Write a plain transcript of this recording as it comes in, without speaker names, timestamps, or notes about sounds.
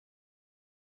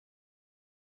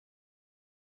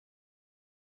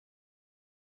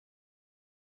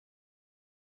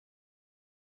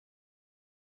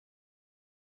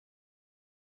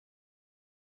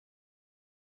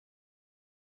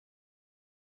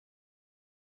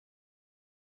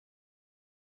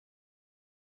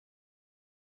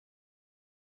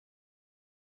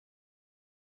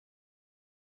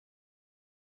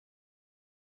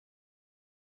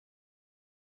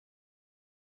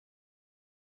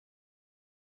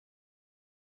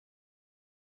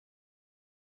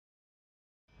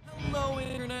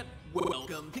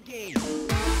Welcome to Game.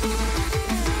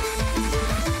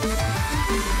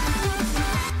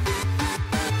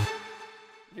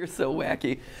 You're so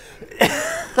wacky.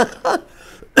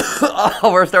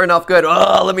 Oh, we're starting off good.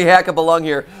 Oh, let me hack up a lung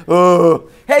here. Oh.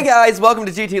 Hey guys, welcome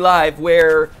to GTLive,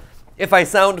 where if I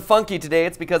sound funky today,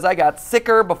 it's because I got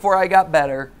sicker before I got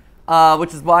better,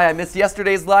 which is why I missed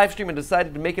yesterday's live stream and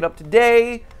decided to make it up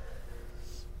today.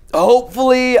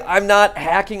 Hopefully, I'm not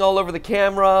hacking all over the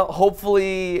camera.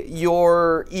 Hopefully,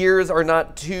 your ears are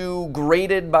not too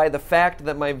grated by the fact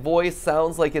that my voice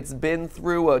sounds like it's been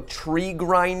through a tree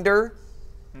grinder.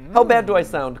 How bad do I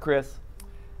sound, Chris?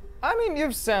 I mean,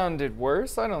 you've sounded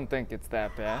worse. I don't think it's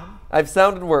that bad. I've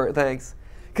sounded worse, thanks.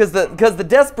 Because the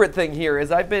desperate thing here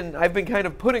is I've been kind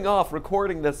of putting off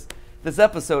recording this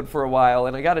episode for a while,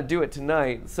 and I got to do it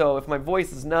tonight. So if my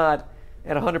voice is not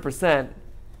at 100%,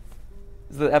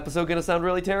 is the episode going to sound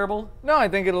really terrible? No, I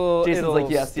think it'll. Jason's it'll like,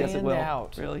 yes, it will.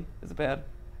 out. Really? Is it bad?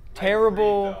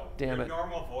 Terrible. Damn Your it.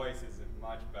 normal voice isn't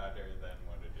much better than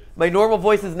what it is. My normal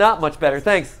voice is not much better.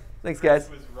 Thanks, guys. Chris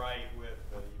was right with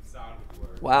you sounded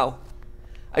worse. Wow.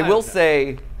 I will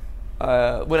say,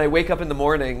 when I wake up in the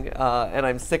morning and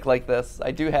I'm sick like this,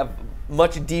 I do have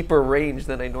much deeper range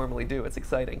than I normally do. It's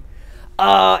exciting.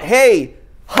 Hey,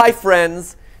 hi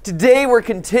friends. Today we're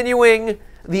continuing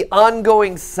the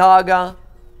ongoing saga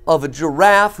of a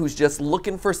giraffe who's just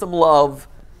looking for some love.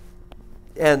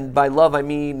 And by love, I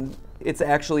mean it's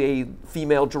actually a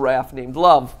female giraffe named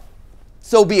Love.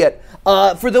 So be it.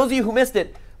 For those of you who missed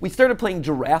it, we started playing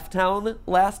Giraffe Town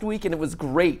last week, and it was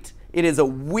great. It is a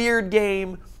weird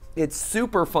game. It's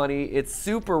super funny. It's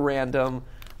super random.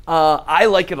 I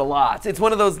like it a lot. It's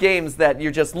one of those games that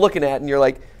you're just looking at, and you're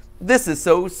like, this is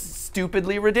so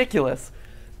stupidly ridiculous.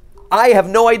 I have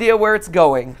no idea where it's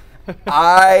going.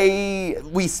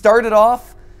 We started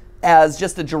off as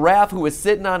just a giraffe who was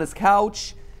sitting on his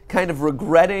couch, kind of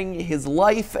regretting his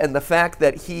life and the fact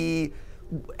that he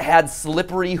had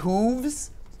slippery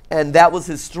hooves, and that was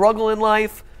his struggle in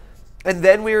life. And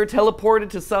then we were teleported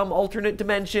to some alternate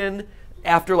dimension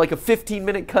after like a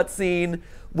 15-minute cutscene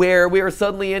where we were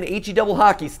suddenly in HE double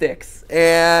hockey sticks.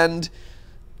 And,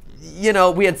 you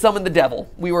know, we had summoned the devil.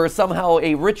 We were somehow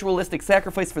a ritualistic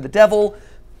sacrifice for the devil.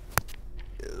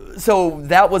 So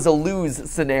that was a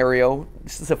lose scenario,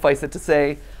 suffice it to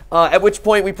say. At which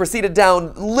point we proceeded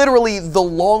down literally the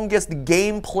longest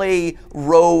gameplay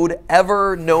road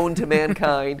ever known to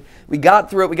mankind. We got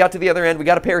through it, we got to the other end, we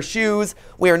got a pair of shoes,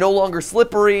 we are no longer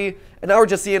slippery, and now we're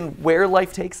just seeing where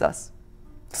life takes us.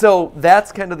 So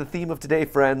that's kind of the theme of today,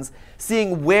 friends.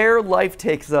 Seeing where life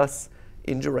takes us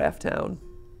in Giraffe Town.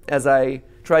 As I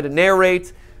try to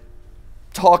narrate,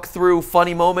 talk through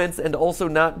funny moments, and also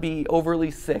not be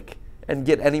overly sick and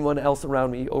get anyone else around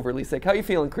me overly sick. How you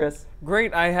feeling, Chris?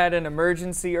 Great. I had an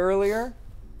emergency earlier,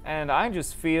 and I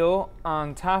just feel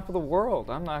on top of the world.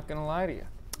 I'm not going to lie to you.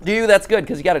 Do you? That's good,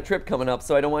 because you got a trip coming up,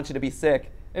 so I don't want you to be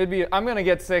sick. I'm going to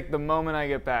get sick the moment I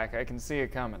get back. I can see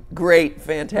it coming. Great.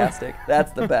 Fantastic.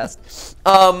 That's the best.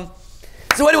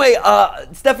 So anyway,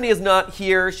 Stephanie is not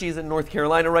here. She's in North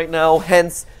Carolina right now,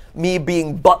 hence me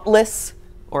being buttless.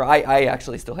 Or I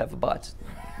actually still have a butt.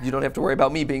 You don't have to worry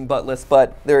about me being buttless,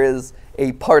 but there is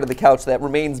a part of the couch that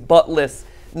remains buttless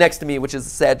next to me, which is a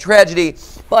sad tragedy.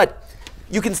 But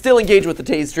you can still engage with the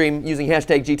Taze stream using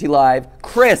hashtag GTLive.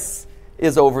 Chris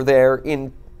is over there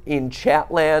in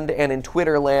Chatland and in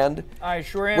Twitterland. I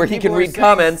sure am. Where he can read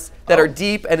comments that are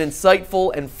deep and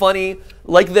insightful and funny,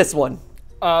 like this one.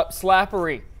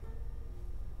 Slappery.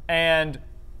 And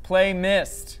play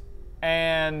Mist.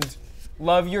 And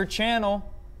love your channel.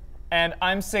 And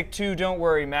I'm sick too, don't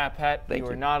worry, Matt Pet. You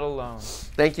are not alone.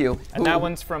 Thank you. And that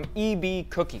one's from EB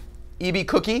Cookie. EB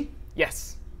Cookie?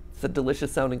 Yes. It's a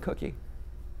delicious sounding cookie.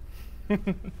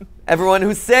 Everyone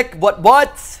who's sick,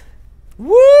 what?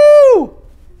 Woo!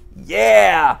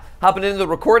 Yeah! Hopping into the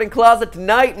recording closet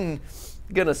tonight and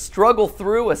gonna struggle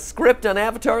through a script on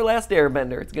Avatar Last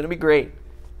Airbender. It's gonna be great.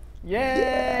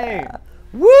 Yay! Yeah.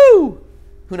 Woo!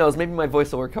 Who knows, maybe my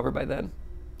voice will recover by then.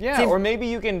 Yeah, or maybe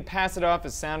you can pass it off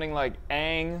as sounding like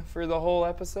Aang for the whole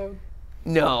episode.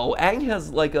 No, Aang has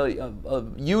like a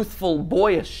youthful,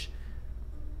 boyish.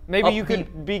 Maybe you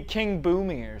could be King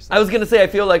Boomy or something. I was gonna say I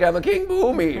feel like I'm a King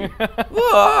Boomy.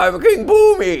 Oh, I'm a King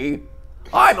Boomy.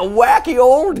 I'm a wacky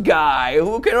old guy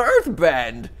who can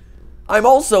earthbend. I'm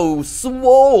also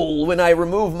swole when I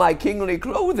remove my kingly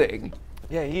clothing.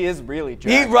 Yeah, he is really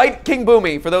jacked. Right, King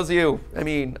Boomy. For those of you, I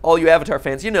mean, all you Avatar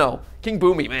fans, you know, King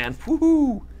Boomy, man.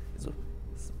 Woohoo!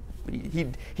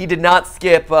 He did not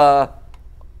skip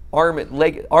arm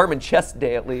and chest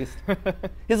day at least.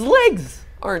 His legs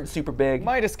aren't super big.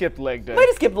 Might have skipped leg day. Might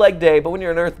have skipped leg day, but when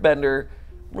you're an earthbender,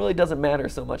 Really doesn't matter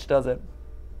so much, does it?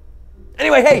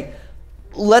 Anyway, hey,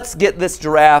 let's get this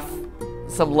giraffe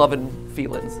some loving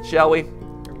feelings, shall we?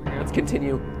 Let's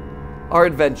continue our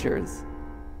adventures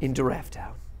in Giraffe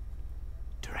Town.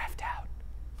 Giraffe Town.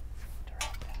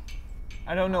 Giraffe Town.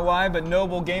 I don't know why, but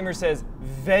Noble Gamer says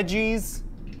veggies,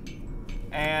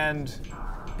 and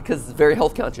because it's very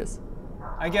health conscious.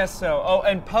 I guess so. Oh,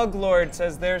 and Pug Lord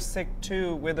says they're sick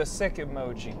too with a sick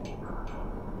emoji.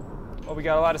 Well, we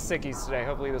got a lot of sickies today.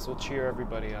 Hopefully this will cheer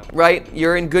everybody up. Right?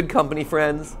 You're in good company,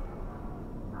 friends.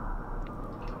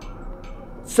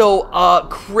 So,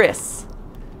 Chris,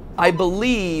 I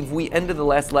believe we ended the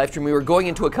last live stream. We were going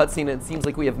into a cutscene, and it seems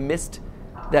like we have missed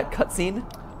that cutscene.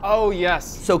 Oh, yes.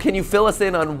 So can you fill us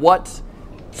in on what?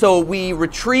 So we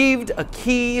retrieved a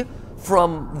key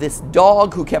from this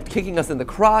dog who kept kicking us in the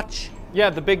crotch. Yeah,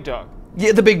 the big dog.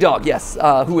 Yeah, the big dog, yes,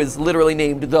 who is literally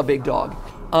named the big dog.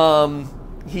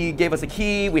 He gave us a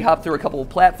key, we hopped through a couple of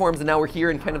platforms, and now we're here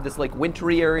in kind of this like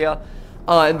wintry area.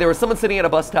 And there was someone sitting at a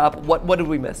bus stop. What did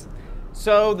we miss?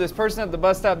 So this person at the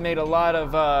bus stop made a lot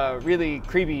of really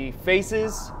creepy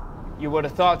faces. You would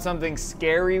have thought something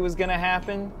scary was gonna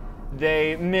happen.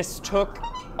 They mistook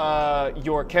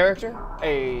your character,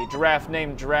 a giraffe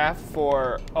named Giraffe,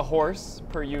 for a horse,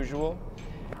 per usual.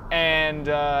 And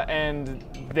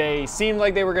they seemed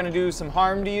like they were gonna do some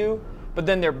harm to you, but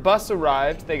then their bus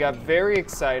arrived, they got very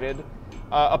excited.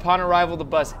 Upon arrival, the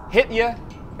bus hit you,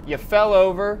 you fell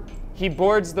over, he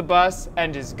boards the bus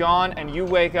and is gone, and you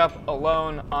wake up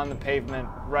alone on the pavement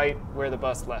right where the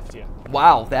bus left you.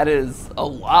 Wow, that is a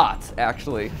lot,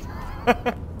 actually.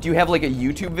 Do you have like a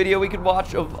YouTube video we could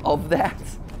watch of that?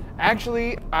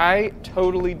 Actually, I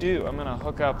totally do. I'm gonna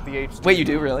hook up the HD. Wait, you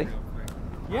do really?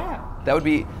 Yeah. That would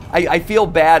be, I feel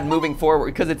bad moving forward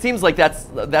because it seems like that's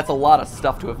a lot of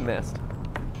stuff to have missed.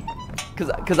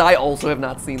 Because I also have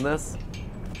not seen this.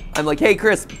 I'm like, hey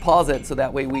Chris, pause it so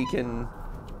that way we can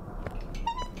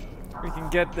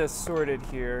get this sorted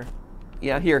here.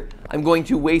 Yeah, here. I'm going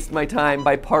to waste my time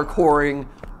by parkouring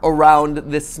around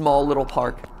this small little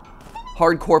park.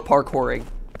 Hardcore parkouring.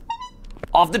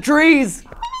 Off the trees!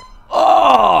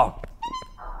 Oh!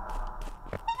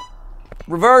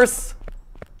 Reverse!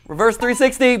 Reverse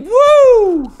 360!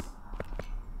 Woo! Look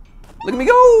at me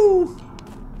go!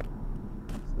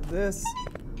 So this.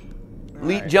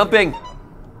 Leap jumping.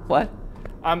 What?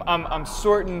 I'm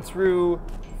sorting through,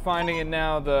 finding it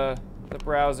now. The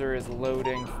browser is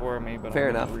loading for me, but Fair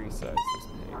I'm enough. gonna resize this page.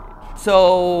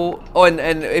 So, oh,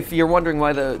 and if you're wondering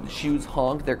why the shoes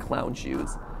honk, they're clown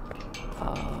shoes.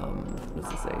 What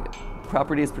does it say?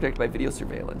 Property is protected by video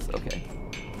surveillance. Okay.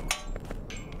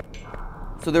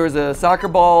 So there was a soccer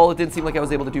ball. It didn't seem like I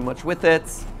was able to do much with it.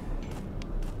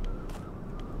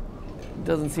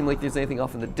 Doesn't seem like there's anything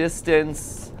off in the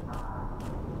distance.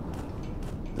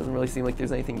 Doesn't really seem like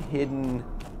there's anything hidden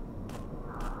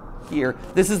here.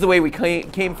 This is the way we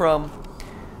came from.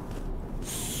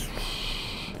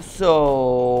 So,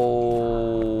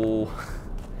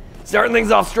 starting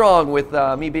things off strong with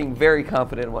me being very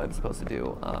confident in what I'm supposed to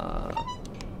do. Am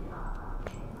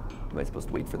I supposed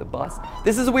to wait for the bus?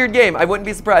 This is a weird game. I wouldn't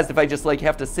be surprised if I just like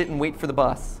have to sit and wait for the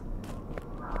bus.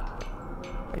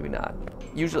 Maybe not.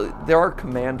 Usually, there are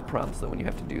command prompts though when you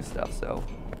have to do stuff, so.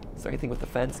 Is there anything with the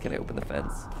fence? Can I open the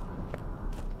fence?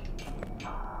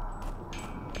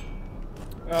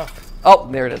 Ugh. Oh,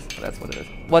 there it is. That's what it is.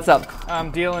 What's up?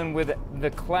 I'm dealing with the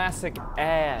classic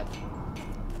ad.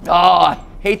 Oh,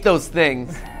 hate those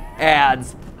things.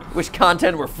 Ads. Wish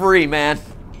content were free, man.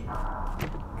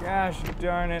 Gosh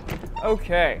darn it.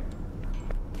 Okay.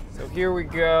 So here we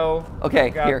go.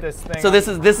 Okay, Got here. This thing So this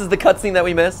is the cutscene that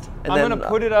we missed. And I'm then, gonna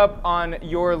put it up on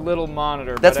your little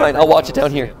monitor. That's but fine. I'll watch it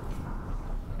everyone down will here. see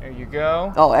it. There you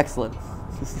go. Oh, excellent.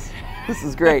 This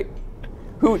is great.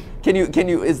 Who can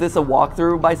you? Is this a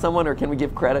walkthrough by someone, or can we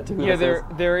give credit to who Yeah, this is?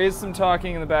 there is some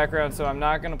talking in the background, so I'm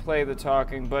not gonna play the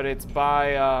talking, but it's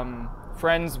by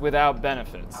Friends Without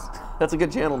Benefits. That's a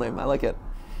good channel name. I like it.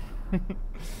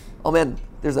 Oh man,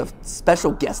 there's a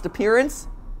special guest appearance.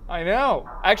 I know.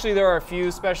 Actually, there are a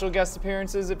few special guest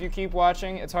appearances if you keep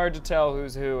watching. It's hard to tell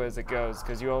who's who as it goes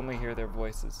because you only hear their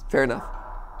voices. Fair enough.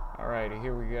 Alrighty,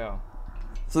 here we go.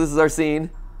 So this is our scene.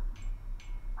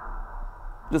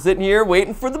 Just sitting here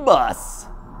waiting for the bus.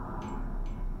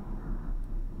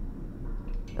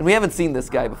 And we haven't seen this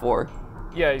guy before.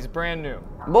 Yeah, he's brand new.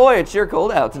 Boy, it's sure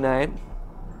cold out tonight.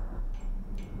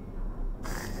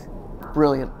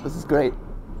 Brilliant. This is great.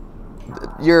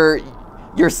 Your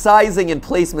sizing and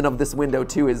placement of this window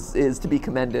too is to be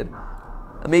commended.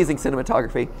 Amazing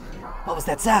cinematography. What was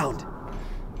that sound?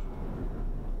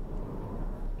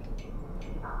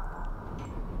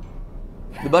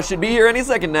 The bus should be here any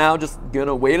second now. Just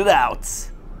gonna wait it out.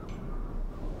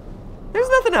 There's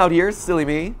nothing out here, silly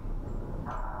me.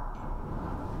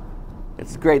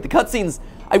 It's great. The cutscenes,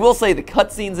 I will say, the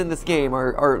cutscenes in this game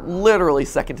are literally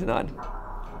second to none.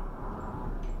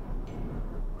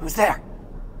 Who's there?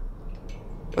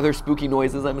 Are there spooky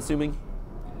noises, I'm assuming?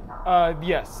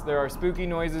 Yes, there are spooky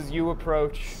noises. You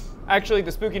approach. Actually,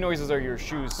 the spooky noises are your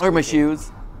shoes. Or my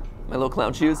shoes. My little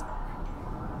clown shoes.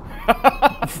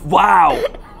 Wow.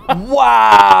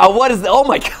 Wow. What is that? Oh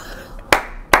my God.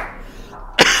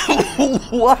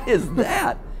 What is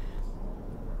that?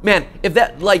 Man, if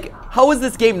that, like, how has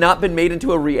this game not been made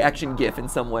into a reaction GIF in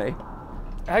some way?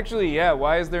 Actually, yeah,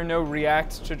 why is there no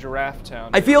react to Giraffe Town?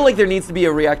 I feel like there needs to be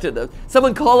a react to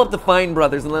someone call up the Fine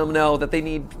Brothers and let them know that they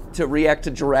need to react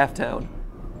to Giraffe Town.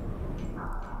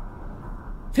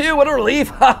 Phew, what a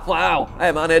relief. Wow, I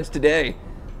am on edge today.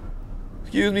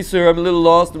 Excuse me, sir, I'm a little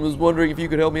lost and was wondering if you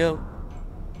could help me out.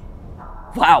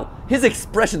 Wow, his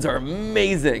expressions are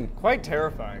amazing. Quite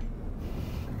terrifying.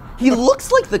 He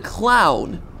looks like the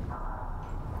clown.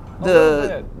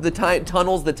 The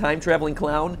Tunnels, the time-traveling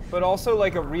clown. But also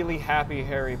like a really happy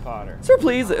Harry Potter. Sir,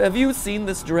 please, have you seen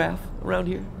this giraffe around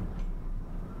here?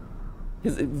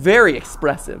 He's very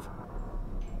expressive.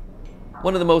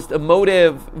 One of the most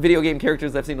emotive video game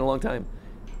characters I've seen in a long time.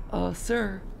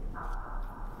 Sir.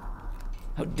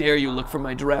 How dare you look for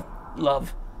my giraffe,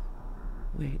 love?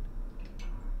 Wait.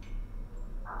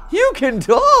 You can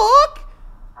talk?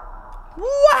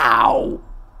 Wow!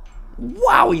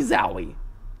 Wowie zowie.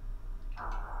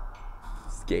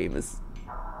 This game is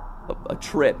a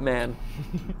trip, man.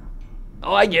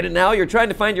 Oh, I get it now. You're trying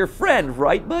to find your friend,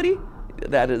 right, buddy?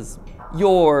 That is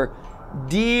your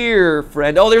dear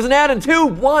friend. Oh, there's an ad in 2,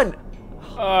 1.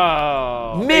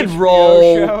 Oh.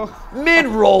 Mid-roll. HBO show?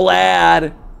 Mid-roll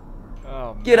ad.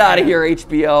 Oh, Get man. out of here,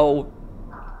 HBO.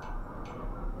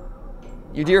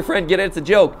 Your dear friend, get it? It's a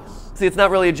joke. See, it's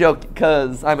not really a joke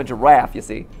because I'm a giraffe, you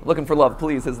see. Looking for love,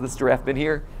 please. Has this giraffe been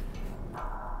here?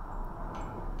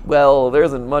 Well, there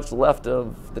isn't much left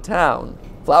of the town.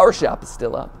 Flower shop is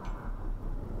still up.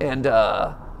 And,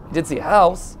 I did see a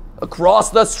house across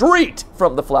the street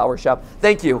from the flower shop.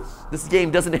 Thank you. This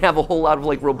game doesn't have a whole lot of,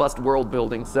 like, robust world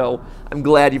building, so I'm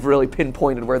glad you've really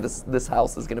pinpointed where this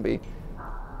house is gonna be.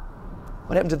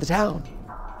 What happened to the town?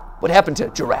 What happened to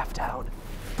Giraffe Town?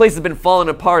 Place has been falling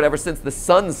apart ever since the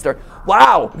sun started.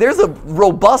 Wow, there's a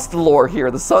robust lore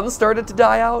here. The sun started to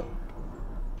die out.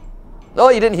 Oh,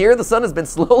 you didn't hear? The sun has been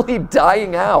slowly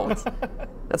dying out.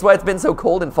 That's why it's been so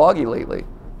cold and foggy lately.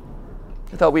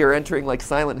 I thought we were entering like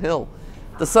Silent Hill.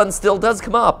 The sun still does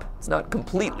come up. It's not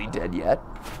completely dead yet.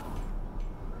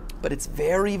 But it's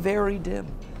very, very dim.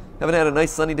 Haven't had a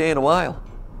nice sunny day in a while.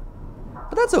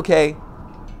 But that's okay.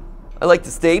 I like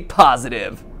to stay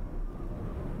positive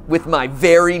with my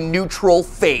very neutral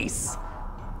face.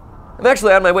 I'm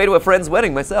actually on my way to a friend's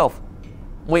wedding myself.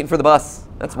 I'm waiting for the bus.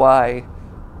 That's why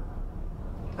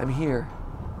I'm here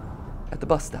at the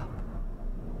bus stop.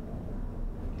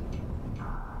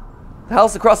 The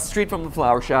house across the street from the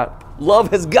flower shop. Love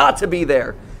has got to be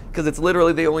there because it's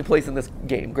literally the only place in this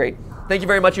game. Great. Thank you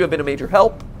very much. You have been a major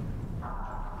help.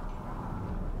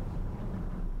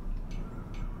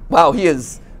 Wow, he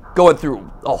is going through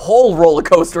a whole roller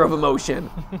coaster of emotion.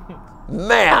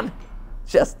 Man,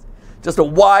 just a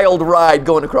wild ride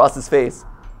going across his face.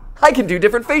 I can do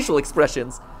different facial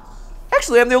expressions.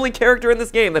 Actually, I'm the only character in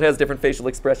this game that has different facial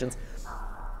expressions.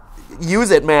 Use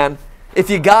it, man. If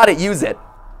you got it, use it.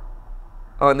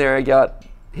 Oh, and there I got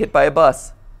hit by a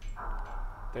bus.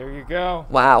 There you go.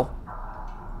 Wow.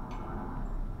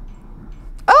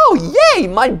 Oh, yay,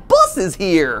 my bus is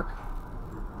here.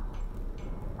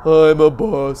 I'm a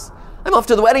bus. I'm off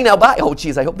to the wedding now, bye. Oh,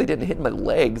 geez, I hope they didn't hit my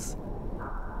legs.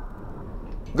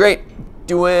 Great,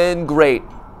 doing great.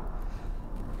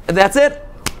 And that's it?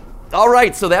 All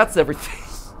right, so that's everything.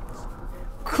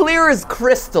 Clear as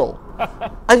crystal.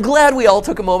 I'm glad we all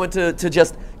took a moment to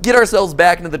just get ourselves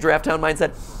back into the Giraffe Town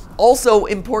mindset. Also,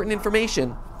 important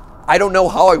information. I don't know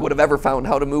how I would have ever found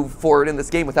how to move forward in this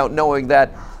game without knowing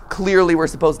that clearly we're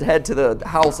supposed to head to the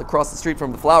house across the street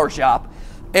from the flower shop.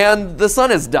 And the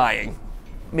sun is dying.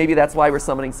 Maybe that's why we're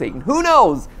summoning Satan. Who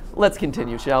knows? Let's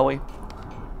continue, shall we?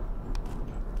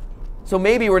 So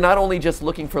maybe we're not only just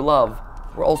looking for love,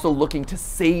 we're also looking to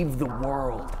save the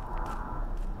world.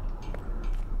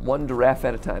 One giraffe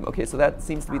at a time. Okay, so that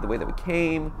seems to be the way that we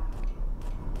came.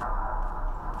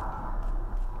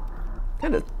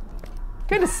 Kind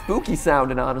of spooky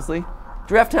sounding, honestly.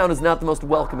 Giraffe Town is not the most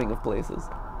welcoming of places.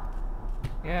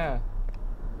 Yeah.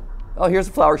 Oh, here's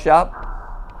a flower shop.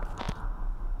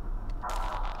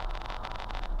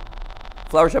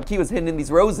 Flower shop key was hidden in these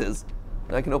roses.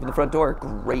 I can open the front door.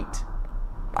 Great.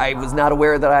 I was not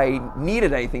aware that I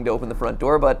needed anything to open the front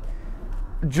door, but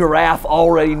Giraffe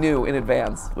already knew in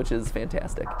advance, which is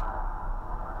fantastic.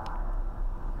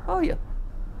 Oh, yeah.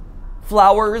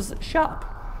 Flowers shop.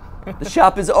 The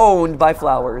shop is owned by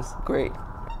Flowers. Great.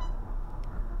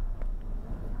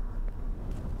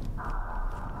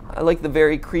 I like the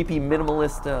very creepy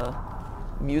minimalist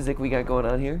music we got going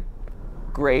on here.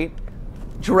 Great.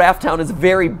 Giraffe Town is a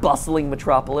very bustling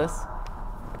metropolis.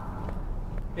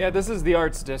 Yeah, this is the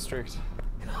arts district.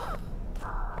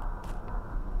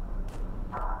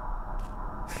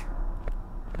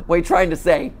 What are you trying to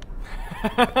say?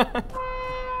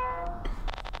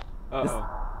 Uh-oh.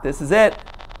 This is it.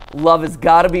 Love has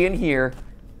got to be in here.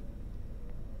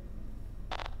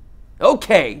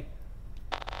 Okay.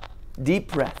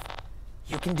 Deep breath.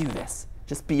 You can do this.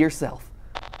 Just be yourself.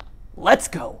 Let's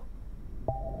go.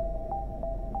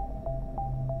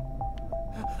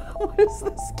 What is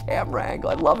this camera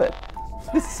angle? I love it.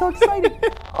 This is so exciting.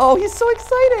 Oh, he's so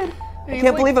excited. I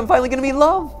can't believe I'm finally going to meet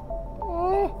Love.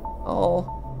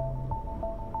 Oh.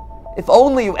 If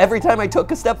only every time I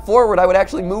took a step forward, I would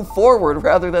actually move forward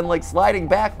rather than like sliding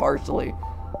back partially.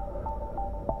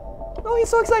 Oh, he's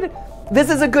so excited. This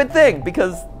is a good thing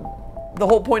because the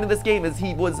whole point of this game is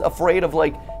he was afraid of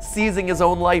like seizing his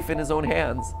own life in his own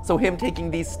hands. So him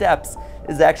taking these steps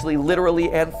is actually literally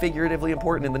and figuratively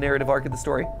important in the narrative arc of the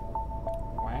story.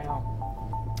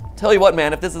 Wow. Tell you what,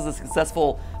 man, if this is a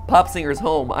successful pop singer's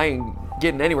home, I ain't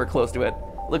getting anywhere close to it.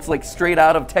 Looks like straight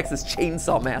out of Texas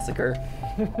Chainsaw Massacre.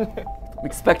 I'm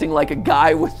expecting like a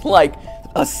guy with like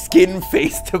a skin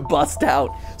face to bust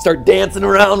out, start dancing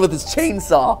around with his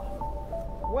chainsaw.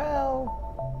 Well.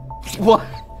 What?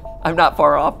 I'm not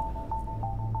far off.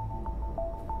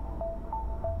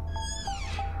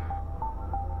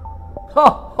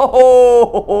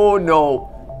 Oh, no.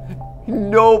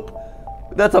 Nope.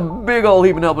 That's a big ol'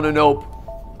 heaping helping a nope.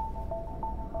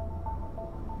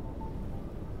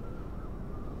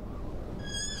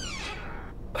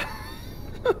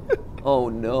 Oh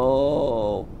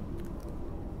no.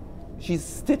 She's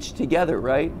stitched together,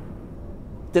 right?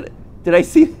 Did I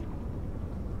see?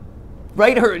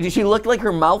 Right, did she look like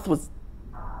her mouth was?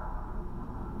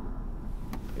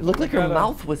 It looked like her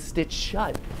mouth was stitched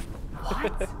shut.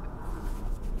 What?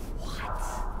 What?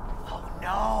 Oh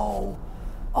no.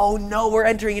 Oh no, we're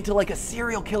entering into like a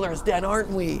serial killer's den,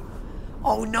 aren't we?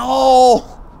 Oh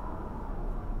no.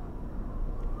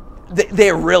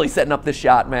 They're really setting up this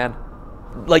shot, man.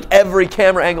 Like every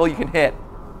camera angle you can hit.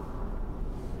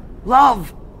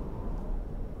 Love!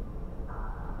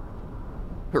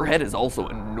 Her head is also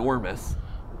enormous.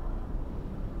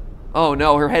 Oh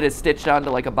no, her head is stitched onto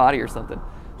like a body or something.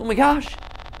 Oh my gosh,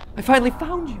 I finally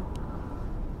found you.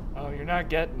 Oh, you're not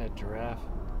getting it, Giraffe.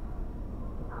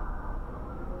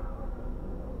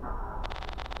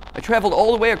 I traveled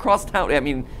all the way across town. I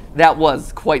mean, that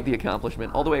was quite the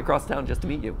accomplishment. All the way across town just to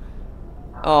meet you.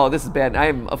 Oh, this is bad. I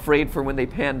am afraid for when they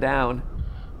pan down.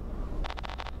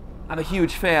 I'm a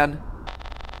huge fan.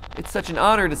 It's such an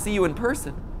honor to see you in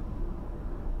person.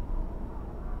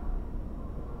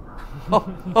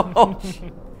 Oh,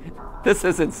 this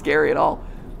isn't scary at all.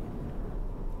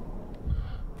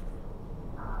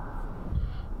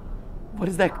 What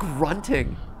is that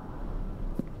grunting?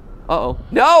 Uh-oh.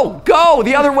 No! Go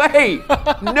the other way!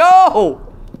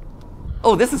 No!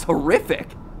 Oh, this is horrific.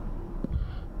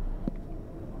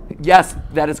 Yes,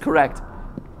 that is correct.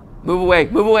 Move away,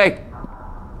 move away.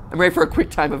 I'm ready for a quick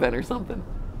time event or something.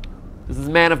 This is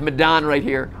Man of Medan right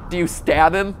here. Do you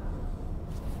stab him?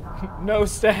 No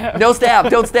stab. No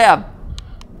stab, don't stab.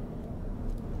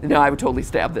 No, I would totally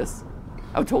stab this.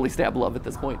 I would totally stab Love at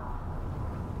this point.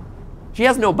 She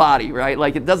has no body, right?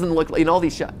 Like, it doesn't look like, in all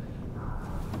these shots.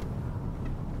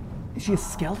 Is she a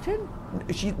skeleton?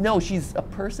 No, she's a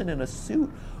person in a suit.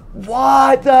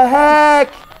 What the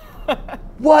heck?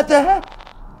 What the heck?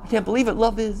 I can't believe it.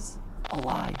 Love is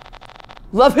alive.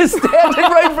 Love is standing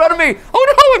right in front of me.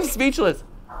 Oh no, I'm speechless.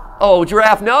 Oh,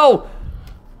 Giraffe, no.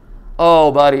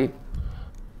 Oh, buddy.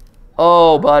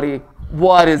 Oh, buddy.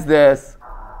 What is this?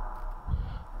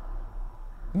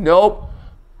 Nope.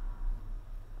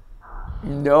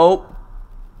 Nope.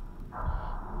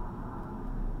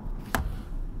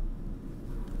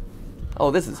 Oh,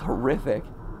 this is horrific.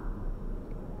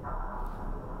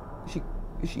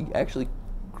 Is she actually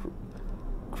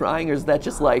crying, or is that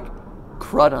just like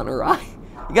crud on her eye?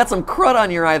 You got some crud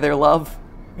on your eye there, Love.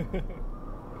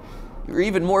 You're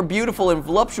even more beautiful and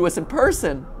voluptuous in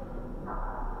person.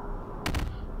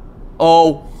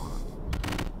 Oh,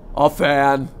 a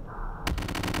fan.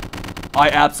 I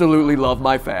absolutely love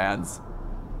my fans.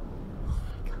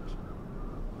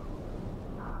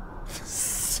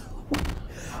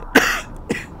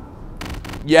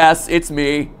 Yes, it's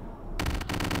me.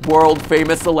 World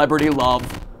famous celebrity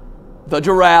Love. The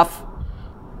giraffe.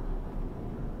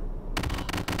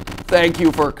 Thank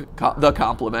you for the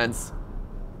compliments.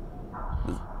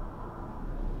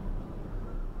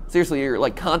 Seriously, your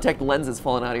like contact lenses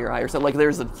falling out of your eye or something. Like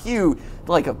there's a huge,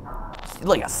 like a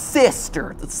cyst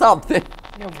or something.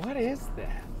 Yeah, what is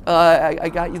that? I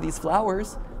got you these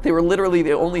flowers. They were literally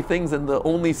the only things in the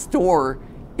only store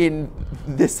in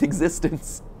this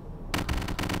existence.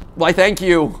 Why, thank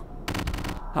you.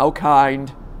 How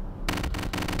kind.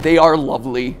 They are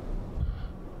lovely.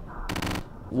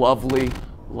 Lovely,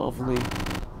 lovely,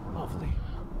 lovely.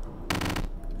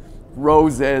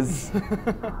 Roses.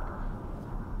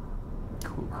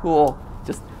 Cool.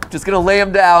 Just gonna lay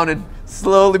them down and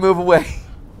slowly move away.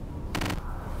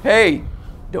 Hey,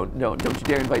 don't you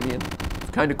dare invite me in.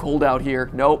 It's kind of cold out here.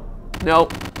 Nope.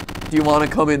 Nope. Do you want to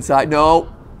come inside?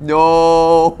 No.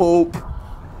 Nope.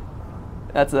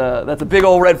 That's a big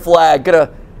old red flag.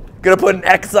 Gonna put an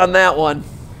X on that one.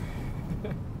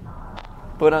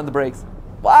 Put on the brakes.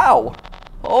 Wow.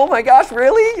 Oh my gosh,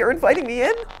 really? You're inviting me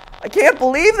in? I can't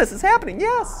believe this is happening.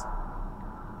 Yes.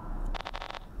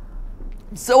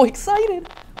 I'm so excited.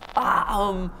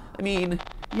 I mean,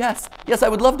 yes, I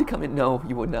would love to come in. No,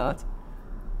 you would not.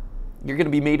 You're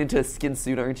gonna be made into a skin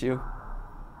suit, aren't you?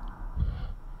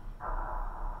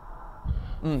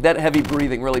 That heavy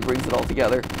breathing really brings it all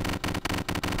together.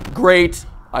 Great.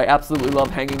 I absolutely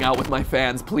love hanging out with my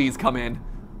fans. Please come in.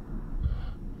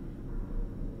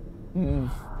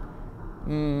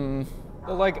 The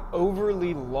like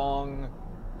overly long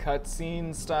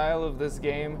cutscene style of this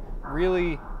game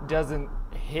really doesn't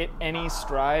hit any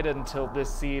stride until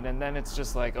this scene, and then it's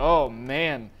just like, oh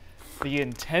man, the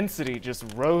intensity just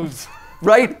rose.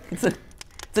 Right? It's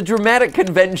a dramatic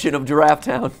convention of Giraffe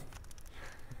Town.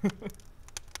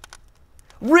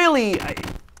 Really,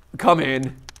 come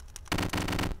in.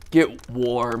 Get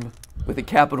warm with a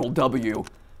capital W.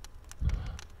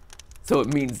 So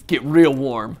it means get real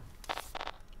warm.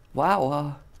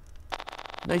 Wow,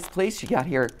 nice place you got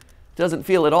here. Doesn't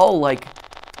feel at all like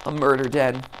a murder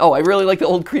den. Oh, I really like the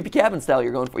old creepy cabin style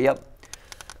you're going for. Yep.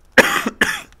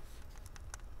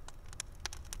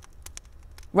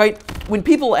 Right? When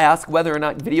people ask whether or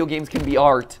not video games can be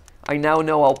art, I now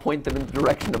know I'll point them in the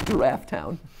direction of Giraffe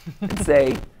Town and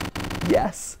say,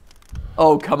 yes.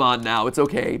 Oh, come on now. It's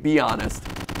okay. Be honest.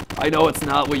 I know it's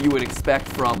not what you would expect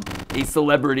from a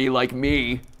celebrity like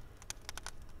me,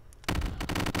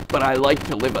 but I like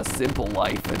to live a simple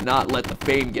life and not let the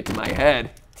fame get to my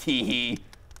head. Tee-hee.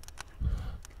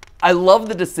 I love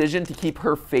the decision to keep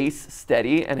her face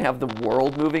steady and have the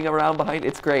world moving around behind.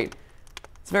 It's great.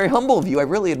 It's very humble of you. I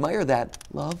really admire that,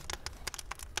 Love.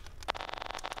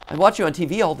 I watch you on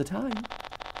TV all the time,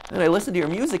 and I listen to your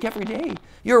music every day.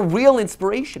 You're a real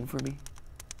inspiration for me.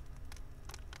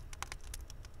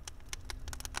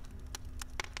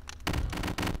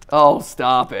 Oh,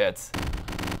 stop it.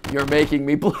 You're making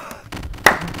me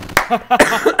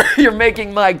You're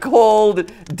making my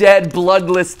cold, dead,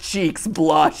 bloodless cheeks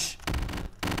blush.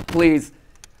 Please,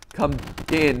 come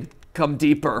in, come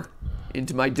deeper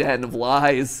into my den of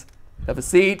lies. Have a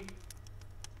seat.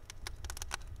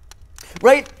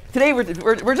 Right? Today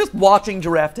we're just watching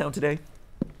Giraffe Town today.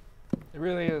 It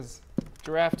really is.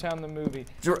 Giraffe Town the movie.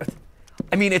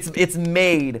 I mean, it's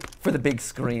made for the big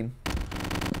screen.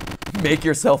 Make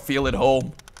yourself feel at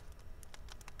home.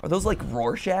 Are those like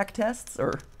Rorschach tests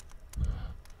or?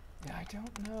 Yeah, I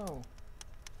don't know.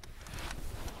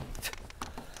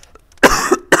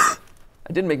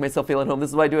 I didn't make myself feel at home.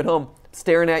 This is what I do at home.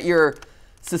 Staring at your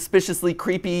suspiciously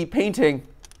creepy painting.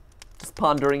 Just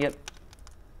pondering it.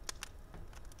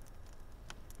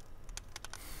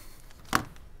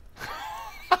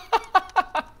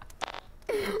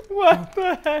 What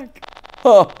the heck?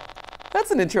 Oh,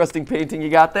 that's an interesting painting you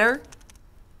got there.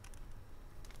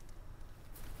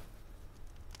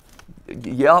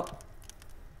 Yep.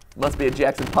 Must be a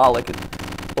Jackson Pollock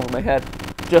over my head.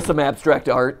 Just some abstract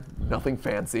art. Nothing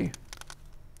fancy.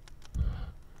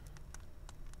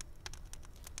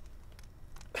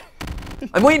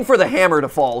 I'm waiting for the hammer to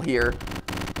fall here.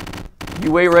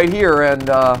 You wait right here and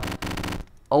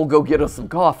I'll go get us some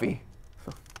coffee.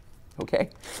 Okay.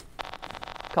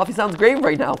 Coffee sounds great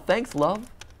right now. Thanks, Love.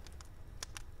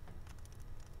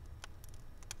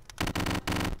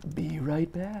 Be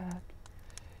right back.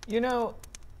 You know,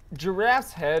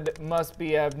 Giraffe's head must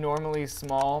be abnormally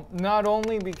small, not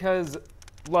only because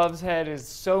Love's head is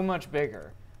so much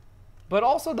bigger, but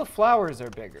also the flowers are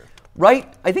bigger.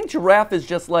 Right? I think Giraffe is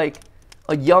just like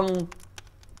a young,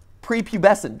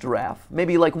 prepubescent giraffe.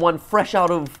 Maybe like one fresh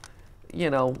out of, you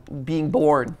know, being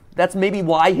born. That's maybe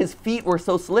why his feet were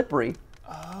so slippery.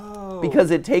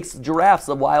 Because it takes giraffes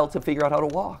a while to figure out how to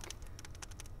walk.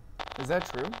 Is that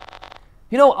true?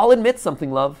 You know, I'll admit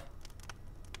something, love.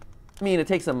 I mean, it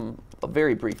takes them a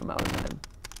very brief amount of time.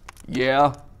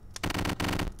 Yeah.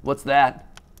 What's that?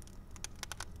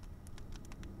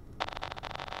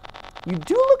 You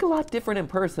do look a lot different in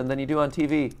person than you do on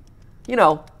TV. You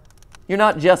know, you're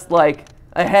not just like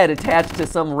a head attached to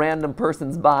some random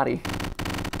person's body.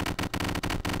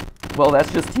 Well,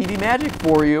 that's just TV magic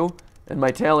for you, and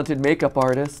my talented makeup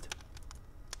artist.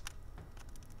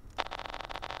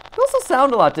 You also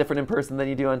sound a lot different in person than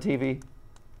you do on TV.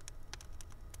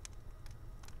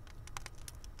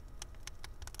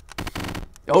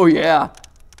 Oh yeah.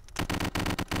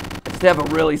 I just have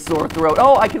a really sore throat.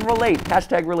 Oh, I can relate.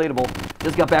 Hashtag relatable.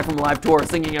 Just got back from a live tour.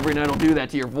 Singing every night will do that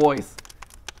to your voice.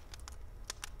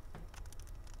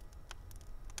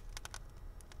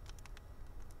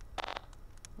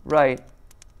 Right.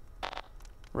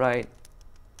 Right.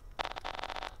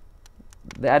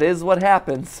 That is what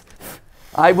happens.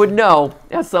 I would know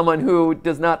as someone who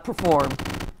does not perform.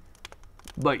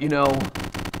 But you know,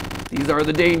 these are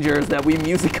the dangers that we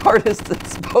music artists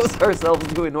expose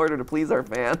ourselves to in order to please our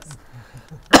fans.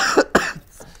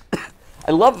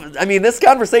 I mean, this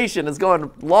conversation is going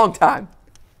a long time.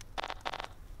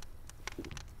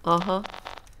 Uh-huh.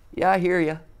 Yeah, I hear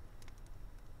you.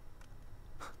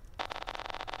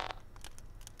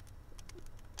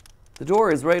 The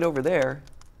door is right over there.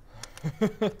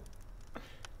 Do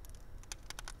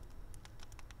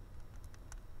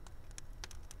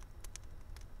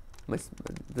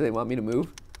they want me to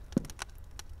move?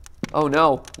 Oh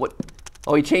no, what?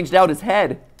 Oh, he changed out his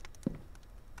head.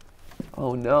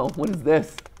 Oh no, what is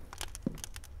this?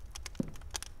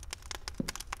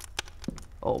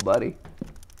 Oh, buddy.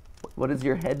 What is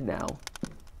your head now?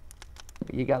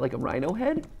 You got like a rhino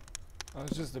head? Oh,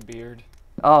 it's just a beard.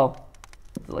 Oh,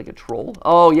 is it like a troll?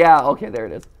 Oh yeah, okay, there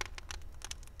it is.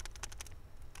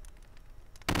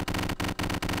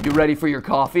 You ready for your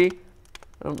coffee?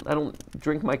 I don't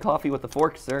drink my coffee with a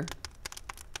fork, sir.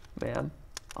 Ma'am.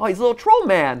 Oh, he's a little troll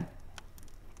man.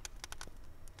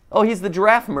 Oh, he's the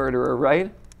giraffe murderer,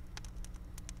 right?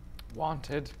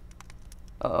 Wanted.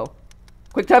 Uh-oh.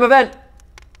 Quick time event!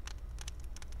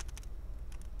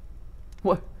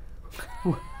 What?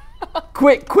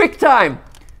 Quick time!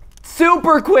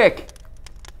 Super quick!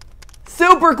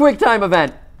 Super quick time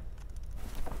event!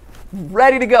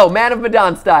 Ready to go, Man of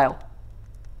Medan style.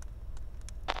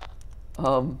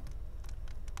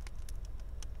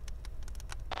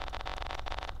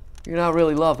 You're not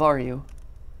really love, are you?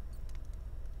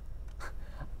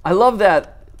 I love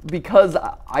that because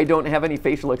I don't have any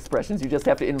facial expressions, you just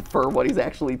have to infer what he's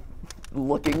actually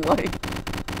looking like.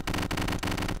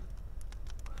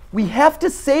 We have to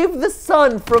save the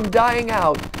sun from dying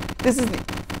out. This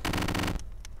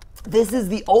is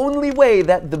the only way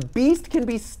that the beast can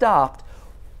be stopped.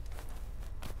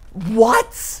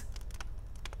 What?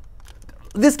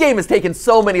 This game has taken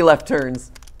so many left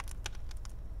turns.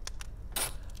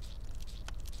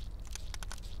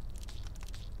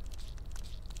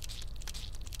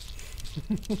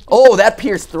 Oh, that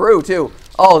pierced through too.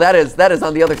 Oh, that is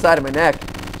on the other side of my neck.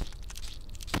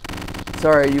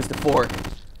 Sorry, I used a fork.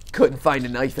 Couldn't find a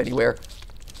knife anywhere.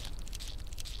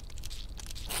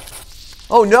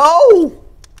 Oh no!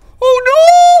 Oh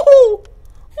no!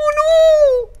 Oh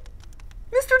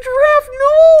no! Mr. Giraffe,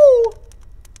 no!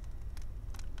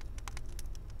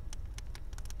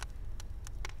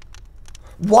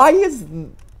 Why is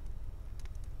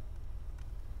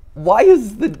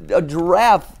a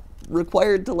giraffe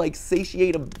required to like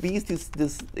satiate a beast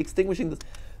who's extinguishing this?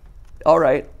 All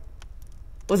right.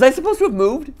 Was I supposed to have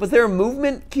moved? Was there a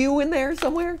movement cue in there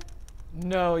somewhere?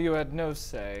 No, you had no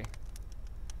say.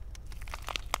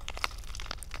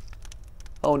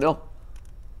 Oh no.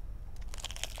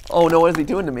 Oh no, what is he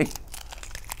doing to me?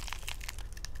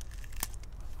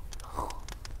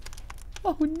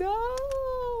 Oh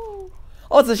no.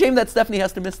 Oh, it's a shame that Stephanie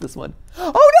has to miss this one.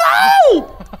 Oh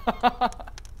no!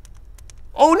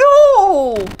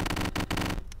 Oh no!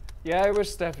 Yeah, I wish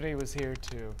Stephanie was here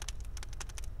too.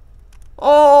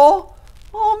 Oh,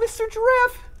 Mr.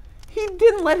 Giraffe, he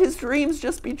didn't let his dreams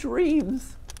just be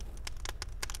dreams.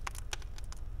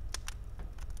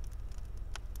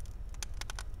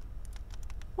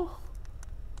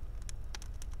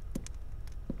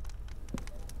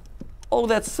 Oh,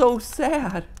 that's so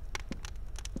sad.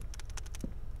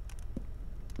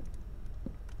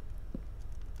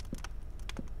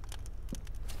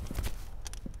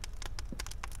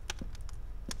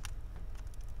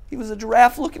 He was a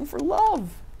giraffe looking for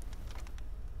love.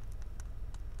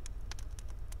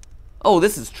 Oh,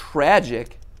 this is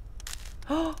tragic.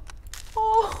 Oh.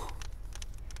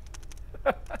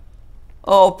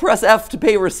 Oh, press F to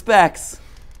pay respects.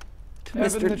 To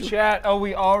F in the Mr. chat. Oh,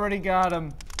 we already got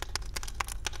him.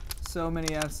 So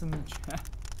many F's in the chat.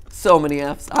 So many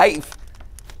F's.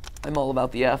 I'm all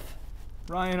about the F.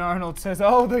 Ryan Arnold says,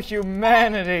 oh, the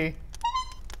humanity.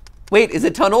 Wait, is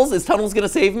it Tunnels? Is Tunnels gonna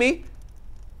save me?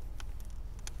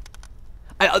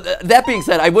 That being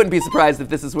said, I wouldn't be surprised if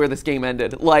this is where this game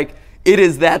ended. Like, it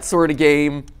is that sort of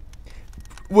game.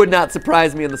 Would not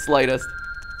surprise me in the slightest.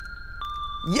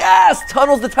 Yes!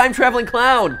 Tunnels the time-traveling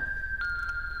clown!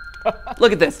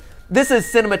 Look at this. This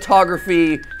is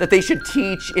cinematography that they should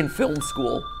teach in film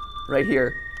school. Right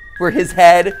here. Where his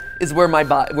head is where my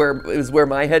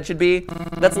head should be.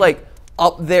 That's like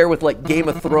up there with like Game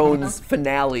of Thrones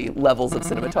finale levels of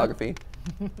cinematography.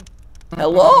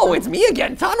 Hello, it's me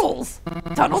again, Tunnels.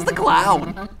 Tunnels the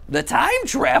clown. The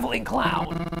time-traveling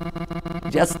clown.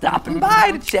 Just stopping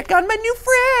by to check on my new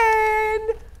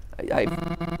friend.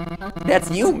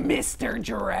 That's you, Mr.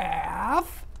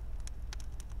 Giraffe.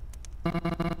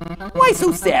 Why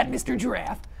so sad, Mr.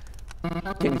 Giraffe?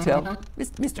 Can you tell?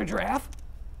 Mr. Giraffe?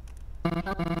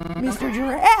 Mr.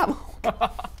 Giraffe!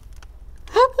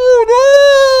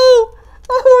 Oh no!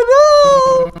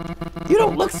 Oh no! You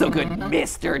don't look so good,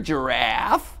 Mr.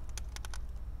 Giraffe.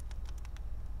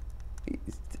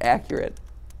 It's accurate.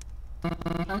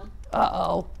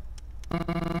 Uh-oh.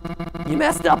 You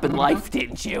messed up in life,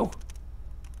 didn't you?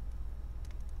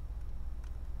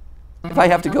 If I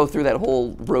have to go through that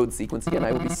whole road sequence again,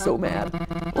 I will be so mad.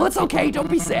 Well, it's okay, don't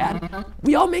be sad.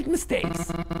 We all make mistakes.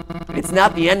 It's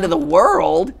not the end of the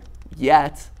world.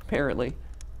 Yet, apparently.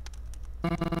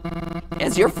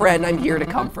 As your friend, I'm here to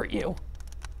comfort you.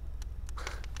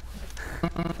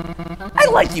 I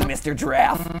like you, Mr.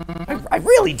 Giraffe. I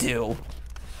really do.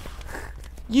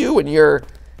 You and your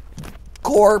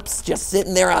corpse just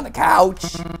sitting there on the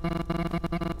couch.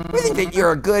 We think that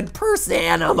you're a good person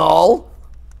animal.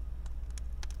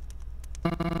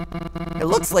 It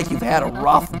looks like you've had a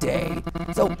rough day.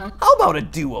 So how about a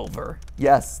do-over?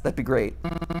 Yes, that'd be great.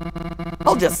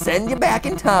 I'll just send you back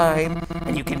in time,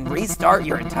 and you can restart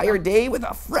your entire day with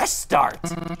a fresh start.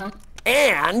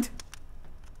 And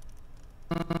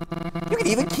you can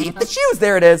even keep the shoes.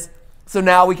 There it is. So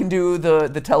now we can do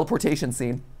the teleportation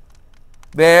scene.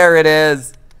 There it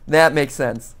is. That makes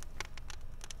sense.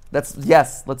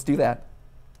 Yes, let's do that.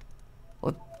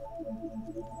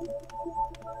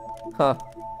 Huh.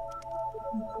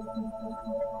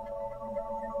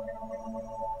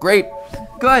 Great.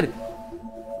 Good.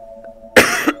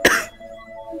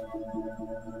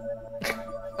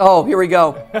 Oh, here we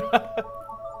go.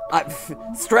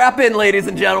 Strap in, ladies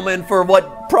and gentlemen, for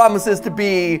what promises to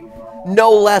be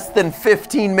no less than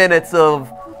 15 minutes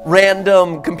of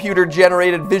random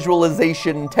computer-generated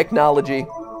visualization technology.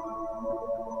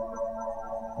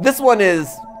 This one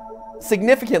is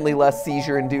significantly less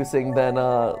seizure-inducing than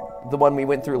the one we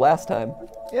went through last time.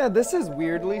 Yeah, this is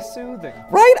weirdly soothing.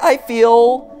 Right? I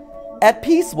feel at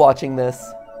peace watching this.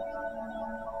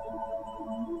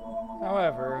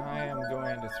 However, I am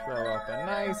going to throw up a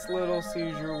nice little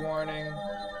seizure warning.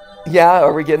 Yeah,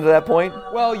 are we getting to that point?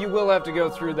 Well, you will have to go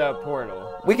through that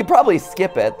portal. We could probably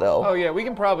skip it, though. Oh yeah, we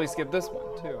can probably skip this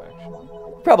one, too, actually.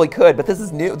 Probably could, but this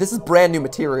is new. This is brand new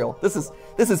material. This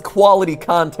is quality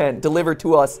content delivered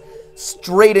to us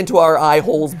straight into our eye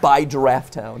holes by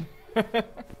Giraffe Town.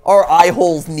 Our eye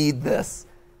holes need this.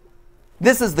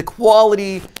 This is the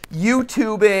quality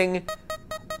YouTubing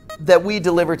that we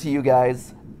deliver to you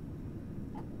guys.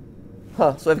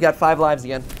 Huh, so I've got 5 lives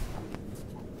again.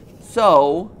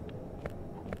 So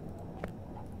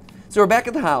we're back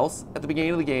at the house at the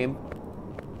beginning of the game.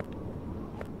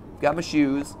 Got my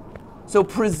shoes. So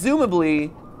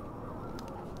presumably,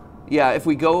 yeah, if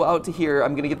we go out to here,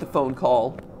 I'm gonna get the phone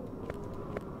call.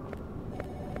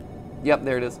 Yep,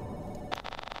 there it is.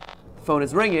 The phone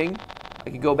is ringing. I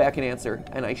can go back and answer.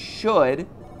 And I should,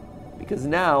 because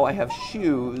now I have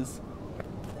shoes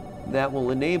that will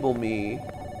enable me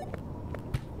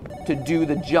to do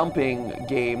the jumping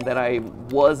game that I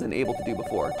wasn't able to do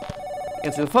before.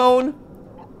 Answer the phone.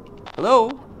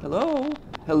 Hello? Hello?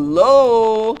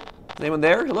 Hello? Is anyone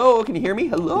there? Hello? Can you hear me?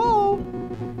 Hello?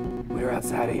 We're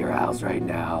outside of your house right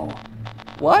now.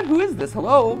 What? Who is this?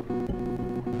 Hello?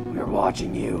 We're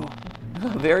watching you.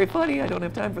 Very funny. I don't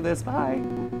have time for this. Bye.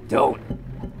 Don't.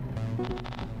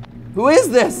 Who is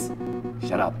this?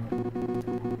 Shut up.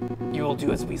 You will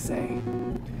do as we say.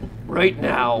 Right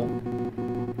now,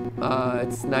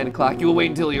 it's 9 o'clock. You will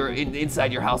wait until you're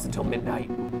inside your house until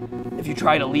midnight. If you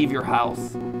try to leave your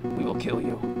house, we will kill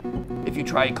you. If you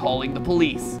try calling the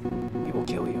police, we will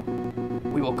kill you.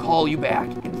 We will call you back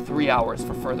in 3 hours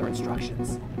for further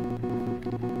instructions.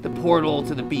 The portal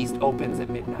to the beast opens at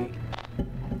midnight.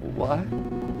 What?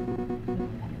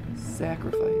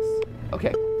 Sacrifice.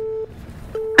 Okay.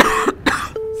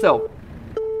 So.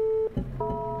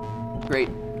 Great.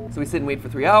 So we sit and wait for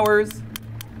 3 hours.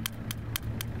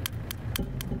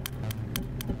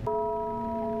 There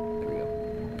we go.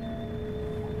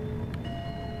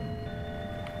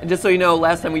 And just so you know,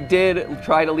 last time we did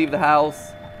try to leave the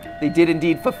house, they did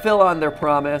indeed fulfill on their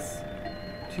promise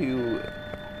to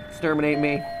exterminate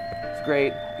me. It's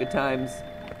great. Good times.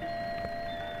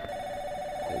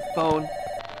 There's the phone.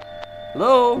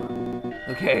 Hello?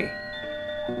 Okay.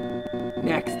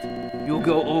 Next, you'll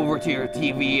go over to your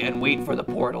TV and wait for the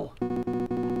portal.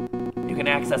 You can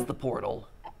access the portal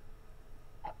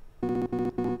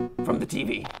from the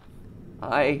TV.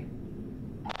 I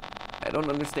don't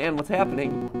understand what's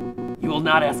happening. You will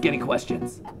not ask any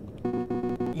questions.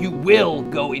 You will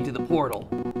go into the portal.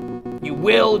 You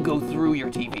will go through your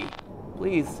TV.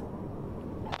 Please,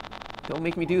 don't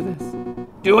make me do this.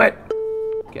 Do it!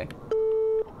 Okay.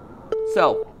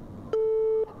 So,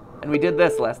 and we did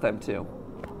this last time too.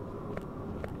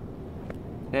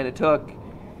 And it took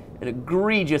an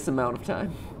egregious amount of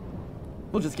time.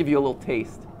 We'll just give you a little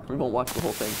taste. We won't watch the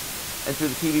whole thing. And through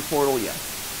the TV portal, yes.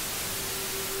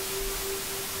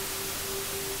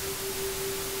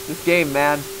 This game,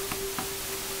 man.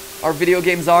 Our video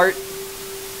games art.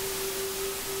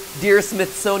 Dear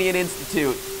Smithsonian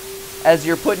Institute, as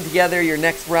you're putting together your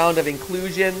next round of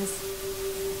inclusions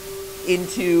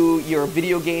into your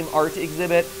video game art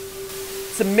exhibit,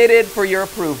 submitted for your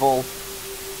approval,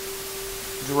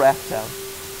 Giraffe Town.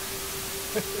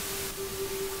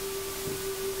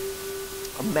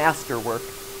 A masterwork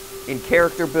in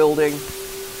character building,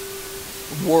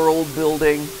 world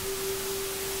building,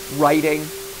 writing.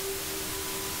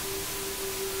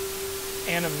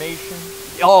 Animation.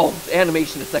 Oh,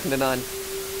 animation is second to none.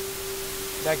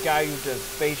 That guy who does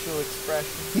facial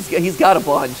expressions. He's got a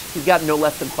bunch. He's got no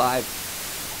less than 5.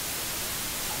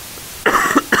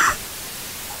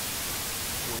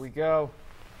 Here we go.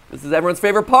 This is everyone's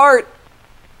favorite part.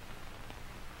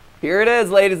 Here it is,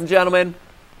 ladies and gentlemen.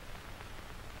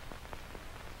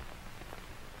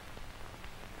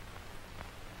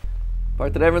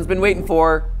 Part that everyone's been waiting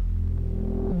for.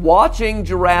 Watching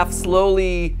Giraffe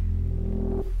slowly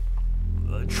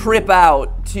trip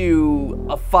out to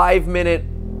a 5-minute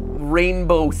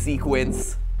rainbow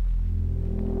sequence.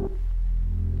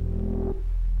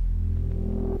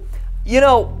 You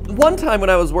know, one time when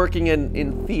I was working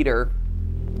in theater,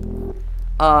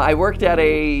 I worked at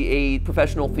a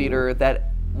professional theater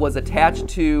that was attached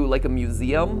to like a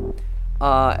museum,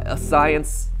 a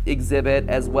science exhibit,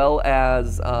 as well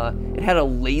as it had a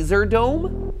laser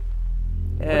dome.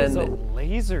 And what is a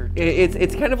laser dome?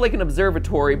 It's kind of like an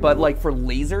observatory, but like for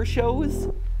laser shows.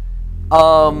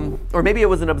 Or maybe it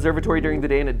was an observatory during the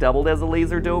day and it doubled as a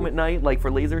laser dome at night, like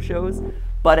for laser shows.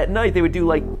 But at night they would do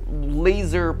like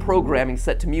laser programming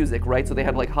set to music, right? So they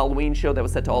had like a Halloween show that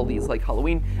was set to all these like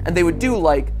Halloween, and they would do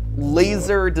like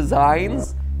laser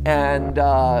designs, and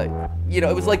you know,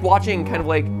 it was like watching kind of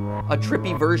like a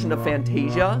trippy version of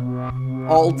Fantasia,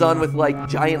 all done with like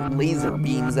giant laser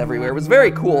beams everywhere. It was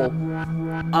very cool.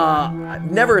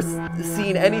 I've never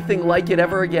seen anything like it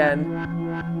ever again.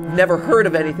 Never heard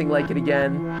of anything like it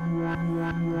again.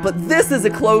 But this is a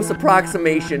close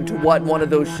approximation to what one of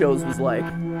those shows was like.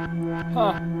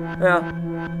 Huh. Yeah.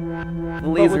 The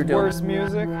laser but with dome. worse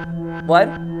music? What?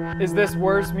 Is this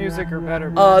worse music or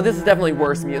better music? This is definitely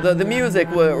worse music. The music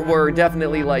were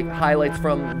definitely like highlights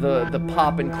from the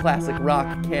pop and classic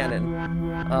rock canon.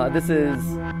 This is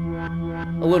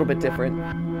a little bit different.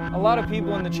 A lot of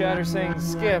people in the chat are saying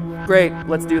skip. Great,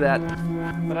 let's do that.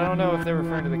 But I don't know if they're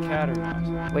referring to the cat or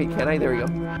not. Wait, can I? There we go.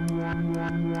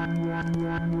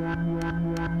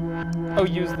 Oh,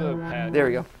 use the pad. There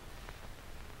we go.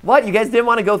 What? You guys didn't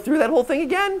want to go through that whole thing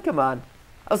again? Come on.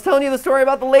 I was telling you the story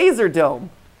about the laser dome.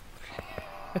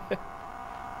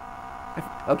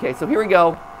 Okay, so here we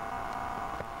go.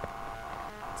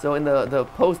 So in the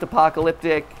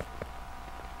post-apocalyptic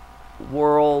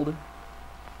world,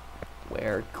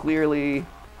 where clearly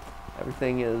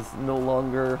everything is no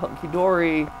longer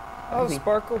hunky-dory. Oh,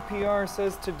 Sparkle PR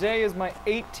says, today is my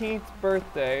 18th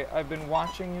birthday. I've been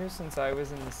watching you since I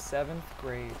was in the 7th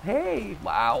grade. Hey,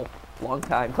 wow, long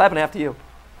time. Clapping after you.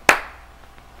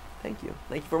 Thank you.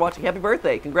 Thank you for watching. Happy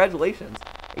birthday. Congratulations.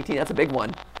 18, that's a big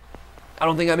one. I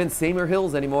don't think I'm in Seymour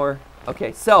Hills anymore.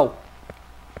 Okay, so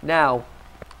now,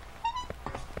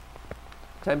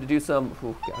 time to do some,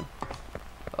 oh God.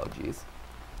 Oh, geez.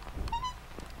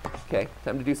 Okay,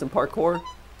 time to do some parkour.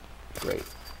 Great.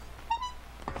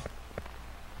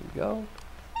 Here we go.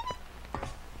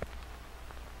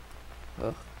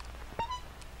 Ugh.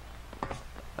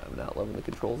 I'm now Not loving the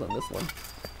controls on this one.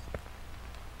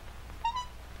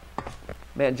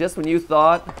 Man, just when you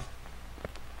thought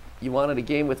you wanted a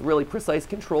game with really precise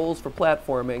controls for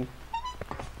platforming,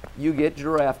 you get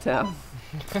Giraffe Town.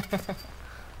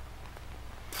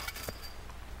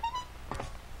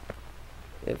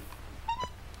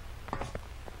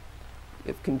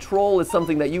 If control is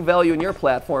something that you value in your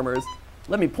platformers,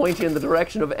 let me point you in the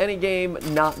direction of any game,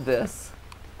 not this.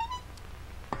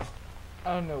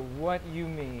 I don't know what you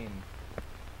mean.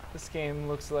 This game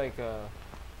looks like a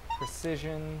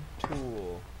precision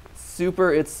tool.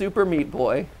 It's super Meat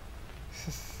Boy.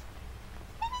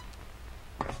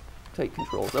 Tight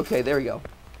controls. Okay, there we go.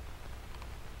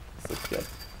 This looks good.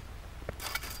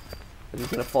 Are these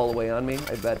gonna fall away on me?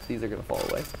 I bet these are gonna fall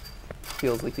away.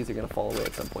 Feels like these are gonna fall away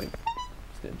at some point.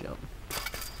 Just gonna jump.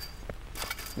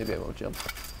 Maybe I won't jump.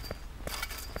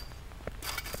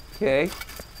 Okay.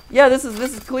 Yeah, this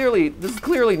is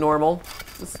clearly normal.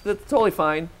 That's totally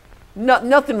fine.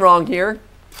 Nothing wrong here.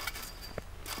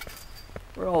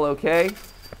 We're all okay.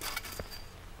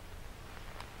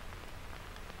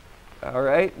 All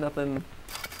right, nothing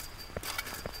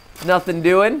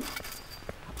doing.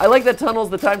 I like that Tunnel's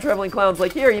the time traveling clown's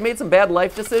like, here, you made some bad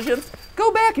life decisions.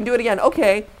 Go back and do it again.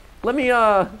 Okay, let me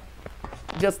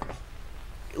just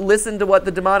listen to what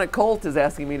the demonic cult is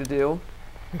asking me to do.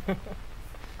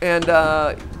 And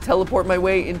teleport my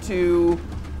way into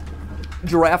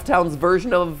Giraffe Town's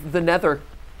version of the Nether.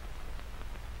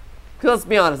 Because let's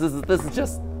be honest, this is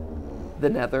just the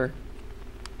Nether.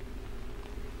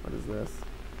 What is this?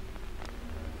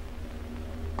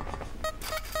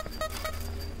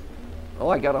 Oh,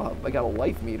 I got a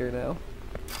life meter now.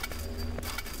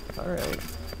 All right.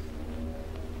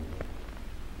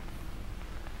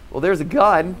 Well, there's a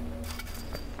gun.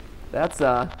 That's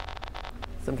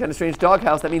some kind of strange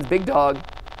doghouse. That means Big Dog.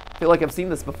 I feel like I've seen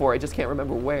this before. I just can't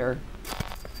remember where.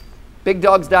 Big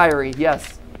Dog's diary.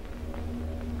 Yes.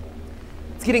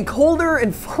 It's getting colder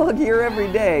and foggier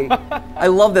every day. I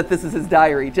love that this is his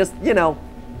diary. Just, you know,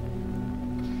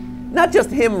 not just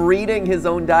him reading his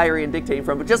own diary and dictating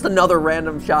from it, but just another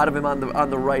random shot of him on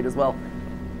the right as well.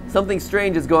 Something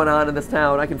strange is going on in this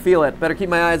town. I can feel it. Better keep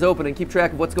my eyes open and keep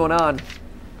track of what's going on.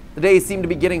 The days seem to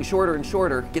be getting shorter and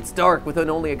shorter. It gets dark within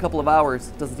only a couple of hours.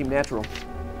 It doesn't seem natural.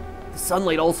 The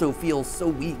sunlight also feels so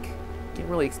weak. Can't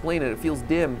really explain it. It feels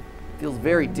dim. It feels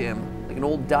very dim, like an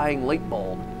old dying light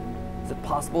bulb. Is it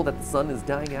possible that the sun is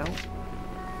dying out?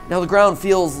 Now the ground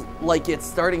feels like it's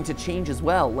starting to change as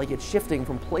well, like it's shifting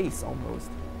from place almost.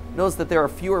 Notice that there are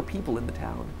fewer people in the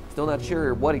town. Still not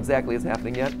sure what exactly is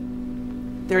happening yet.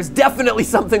 There's definitely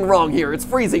something wrong here. It's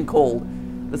freezing cold.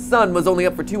 The sun was only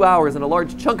up for 2 hours and a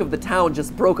large chunk of the town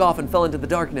just broke off and fell into the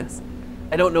darkness.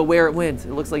 I don't know where it went.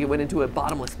 It looks like it went into a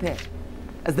bottomless pit.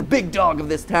 As the big dog of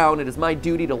this town, it is my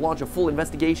duty to launch a full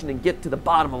investigation and get to the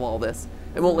bottom of all this.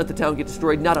 I won't let the town get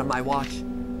destroyed, not on my watch.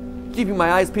 Keeping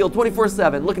my eyes peeled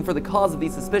 24/7, looking for the cause of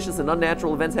these suspicious and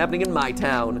unnatural events happening in my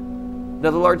town.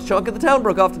 Another large chunk of the town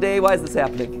broke off today. Why is this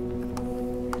happening?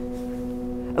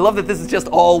 I love that this is just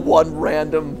all one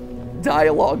random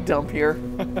dialogue dump here.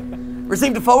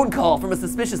 Received a phone call from a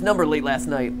suspicious number late last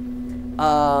night.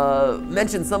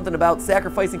 Mentioned something about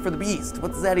sacrificing for the beast.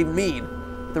 What does that even mean?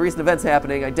 With the recent events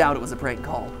happening, I doubt it was a prank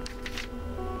call.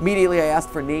 Immediately I asked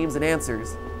for names and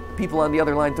answers. People on the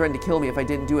other line threatened to kill me if I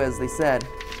didn't do as they said.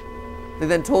 They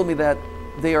then told me that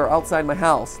they are outside my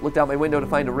house, looked out my window to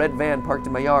find a red van parked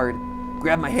in my yard,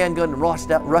 grabbed my handgun and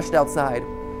rushed outside.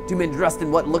 2 men dressed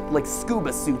in what looked like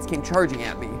scuba suits came charging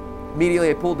at me.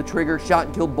 Immediately I pulled the trigger, shot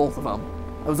and killed both of them.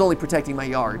 I was only protecting my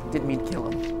yard, didn't mean to kill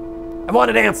him. I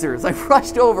wanted answers. I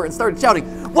rushed over and started shouting,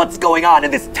 "What's going on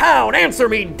in this town? Answer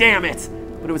me, damn it!"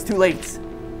 But it was too late.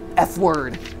 F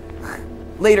word.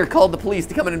 Later called the police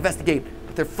to come and investigate,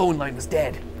 but their phone line was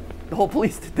dead. The whole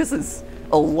police, this is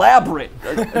elaborate,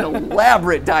 an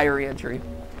elaborate diary entry.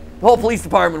 The whole police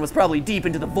department was probably deep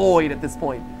into the void at this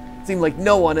point. It seemed like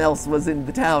no one else was in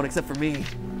the town except for me.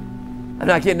 I'm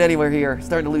not getting anywhere here,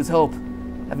 starting to lose hope.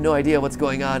 I have no idea what's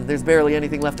going on. There's barely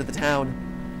anything left of the town.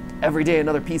 Every day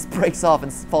another piece breaks off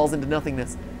and falls into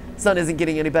nothingness. The sun isn't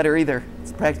getting any better either.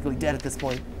 It's practically dead at this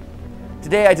point.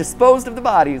 Today I disposed of the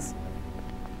bodies.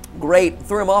 Great,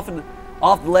 threw them off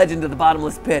the ledge into the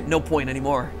bottomless pit. No point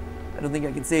anymore. I don't think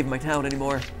I can save my town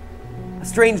anymore. A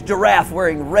strange giraffe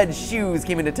wearing red shoes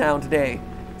came into town today.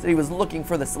 Said he was looking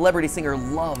for the celebrity singer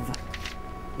Love.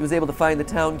 He was able to find the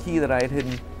town key that I had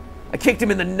hidden. I kicked him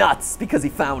in the nuts because he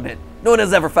found it. No one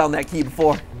has ever found that key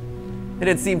before. It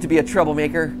didn't seem to be a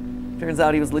troublemaker. Turns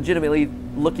out he was legitimately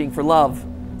looking for Love.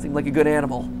 Seemed like a good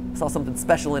animal. Saw something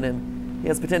special in him. He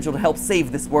has potential to help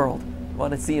save this world. I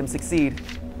want to see him succeed.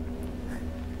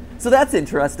 So that's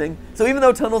interesting. So even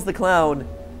though Tunnels the Clown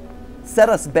set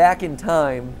us back in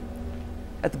time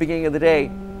at the beginning of the day,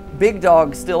 Big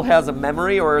Dog still has a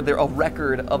memory or a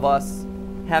record of us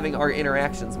having our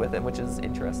interactions with him, which is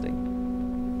interesting.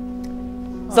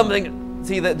 Something,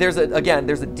 see, that there's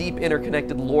a deep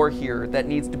interconnected lore here that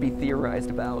needs to be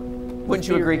theorized about. Wouldn't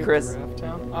you agree, Chris? Giraffe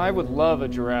Town? I would love a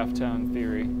Giraffe Town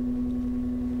theory.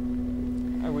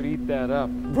 I would eat that up.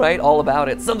 Right, all about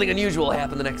it. Something unusual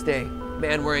happened the next day. A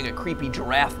man wearing a creepy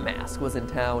giraffe mask was in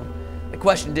town. I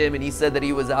questioned him and he said that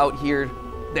he was out here,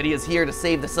 that he is here to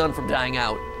save the sun from dying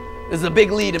out. This is a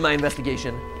big lead in my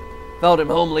investigation. Followed him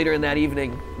home later that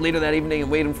evening and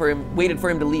waited for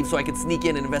him to leave so I could sneak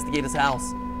in and investigate his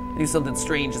house. I knew something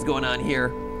strange is going on here.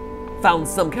 Found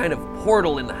some kind of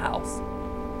portal in the house.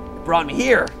 It brought me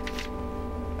here.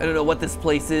 I don't know what this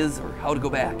place is or how to go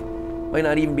back. Might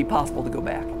not even be possible to go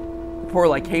back. The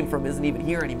portal I came from isn't even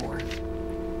here anymore.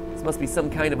 This must be some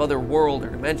kind of other world or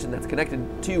dimension that's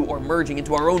connected to or merging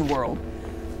into our own world.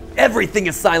 Everything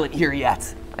is silent here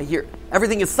yet.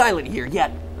 Everything is silent here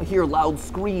yet. I hear loud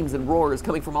screams and roars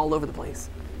coming from all over the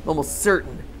place. I'm almost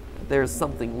certain that there's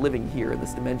something living here in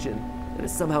this dimension that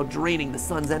is somehow draining the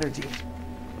sun's energy.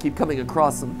 I keep coming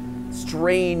across some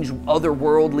strange,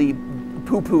 otherworldly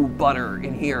poo-poo butter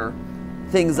in here.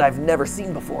 Things I've never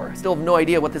seen before. I still have no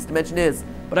idea what this dimension is,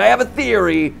 but I have a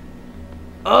theory.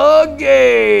 A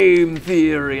game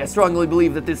theory. I strongly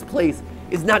believe that this place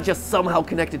is not just somehow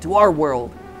connected to our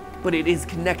world, but it is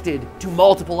connected to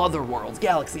multiple other worlds,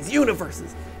 galaxies,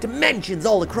 universes, dimensions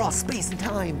all across space and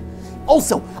time.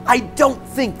 Also, I don't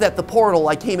think that the portal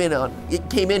it came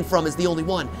in from is the only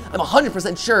one. I'm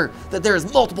 100% sure that there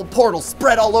is multiple portals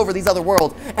spread all over these other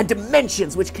worlds and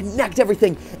dimensions which connect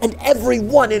everything and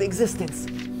everyone in existence.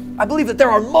 I believe that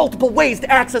there are multiple ways to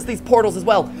access these portals as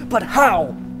well, but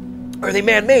how? Are they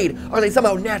man-made? Are they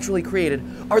somehow naturally created?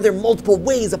 Are there multiple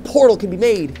ways a portal can be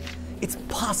made? It's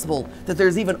possible that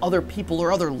there's even other people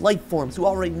or other life forms who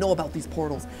already know about these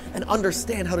portals and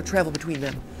understand how to travel between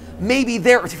them. Maybe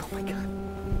oh my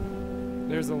God.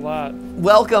 There's a lot.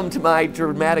 Welcome to my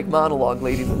dramatic monologue,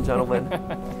 ladies and gentlemen.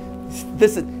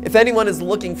 If anyone is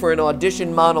looking for an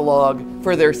audition monologue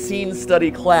for their scene study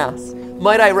class,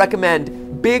 might I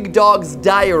recommend Big Dog's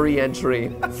diary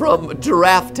entry from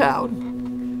Giraffe Town.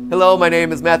 Hello, my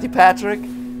name is Matthew Patrick.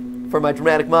 For my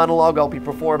dramatic monologue, I'll be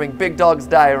performing Big Dog's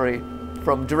Diary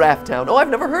from Giraffe Town. Oh, I've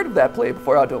never heard of that play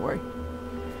before. Oh, don't worry.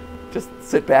 Just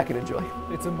sit back and enjoy.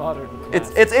 It's a modern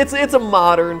classic. It's a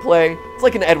modern play. It's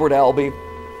like an Edward Albee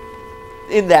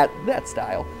in that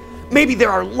style. Maybe there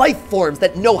are life forms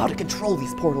that know how to control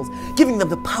these portals, giving them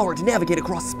the power to navigate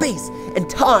across space and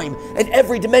time and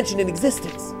every dimension in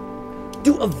existence.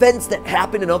 Do events that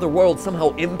happen in other worlds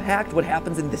somehow impact what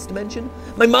happens in this dimension?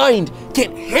 My mind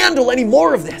can't handle any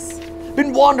more of this.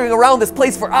 Been wandering around this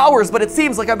place for hours, but it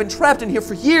seems like I've been trapped in here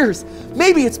for years.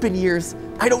 Maybe it's been years.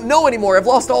 I don't know anymore. I've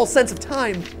lost all sense of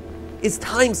time. Is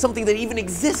time something that even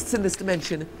exists in this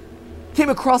dimension? Came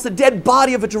across a dead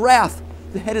body of a giraffe.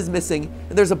 The head is missing,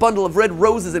 and there's a bundle of red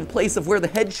roses in place of where the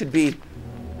head should be.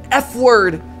 F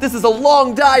word. This is a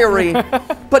long diary,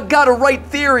 but gotta write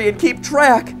theory and keep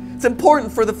track. It's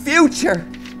important for the future.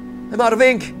 I'm out of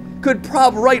ink. Could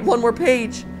write one more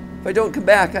page. If I don't come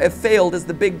back, I have failed as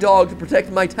the big dog to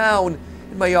protect my town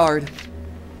and my yard.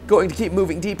 Going to keep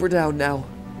moving deeper down now.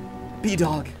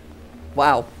 B-Dog.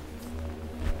 Wow.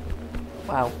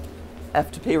 Wow.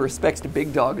 F to pay respects to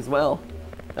Big Dog as well.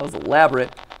 That was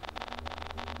elaborate.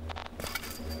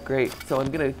 Great. So I'm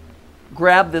gonna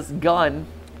grab this gun,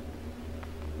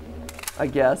 I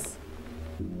guess.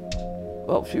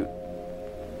 Oh, shoot.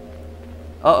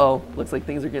 Uh-oh. Looks like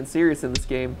things are getting serious in this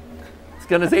game. This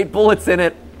gun has 8 bullets in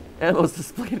it. Ammo's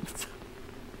displayed.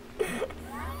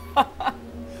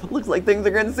 Looks like things are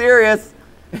getting serious.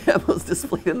 Ammo's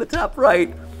displayed in the top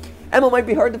right. Ammo might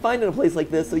be hard to find in a place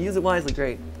like this, so use it wisely.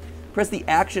 Great. Press the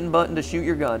action button to shoot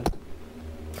your gun.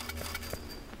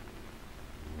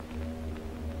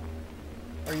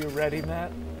 Are you ready,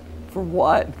 Matt? For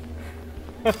what?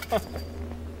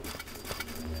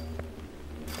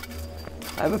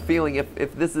 I have a feeling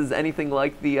if this is anything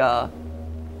like the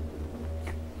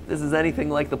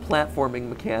platforming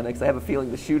mechanics, I have a feeling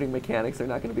the shooting mechanics are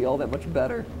not going to be all that much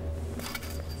better.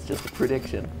 It's just a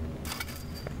prediction.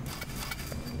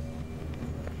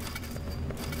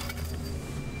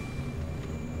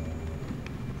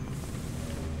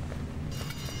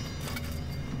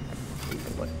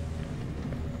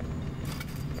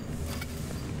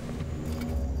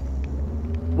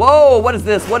 Whoa, what is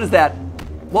this? What is that?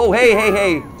 Whoa, hey, hey,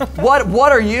 hey.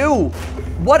 What are you?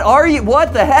 What are you?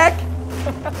 What the heck?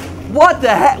 What the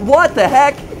heck? What the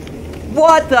heck?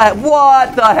 What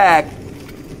the heck?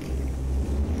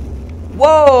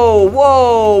 Whoa,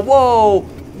 whoa, whoa,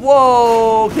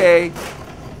 whoa, okay.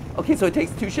 Okay, so it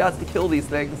takes 2 shots to kill these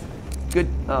things. Good,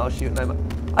 oh shoot, I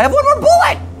have 1 more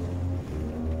bullet!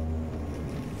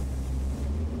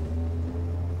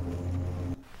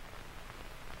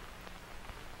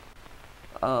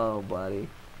 Oh, buddy.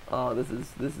 Oh, this is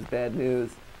bad news.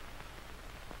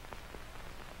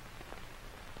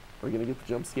 We're gonna get the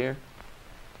jump scare.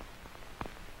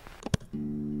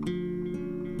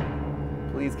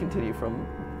 Please continue from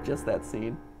just that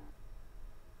scene.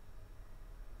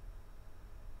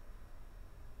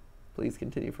 Please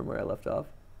continue from where I left off.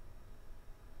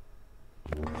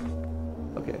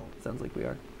 Okay, sounds like we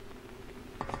are.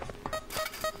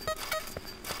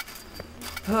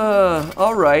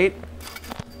 All right.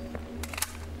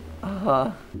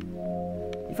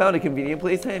 You found a convenient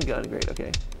place, handgun. Great,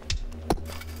 okay.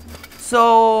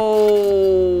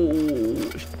 So,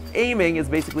 aiming is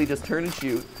basically just turn and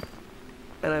shoot.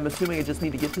 And I'm assuming I just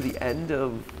need to get to the end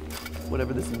of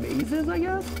whatever this maze is, I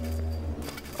guess?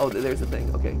 Oh, there's a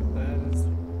thing, okay. That is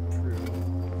true.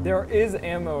 There is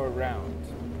ammo around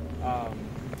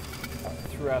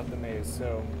throughout the maze,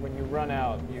 so when you run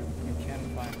out, you can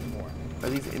find more. Are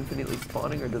these infinitely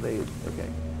spawning, or do they, okay.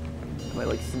 Am I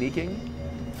like sneaking?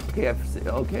 Okay,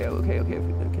 okay.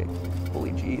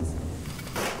 Holy jeez.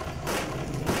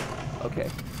 Okay.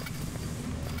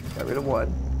 Got rid of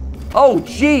 1. Oh,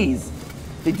 jeez!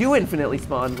 They do infinitely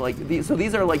spawn, like, so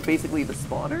these are like basically the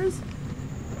spawners?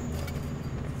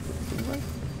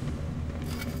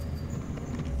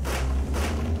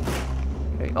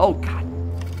 Okay, oh god.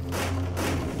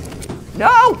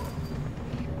 No!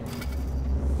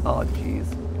 Oh, jeez.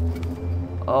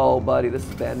 Oh, buddy, this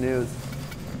is bad news.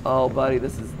 Oh, buddy,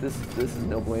 this is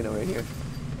no bueno right here.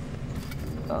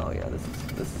 Oh yeah, this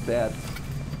is bad.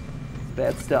 It's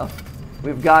bad stuff.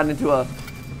 We've gotten into a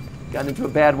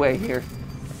bad way here.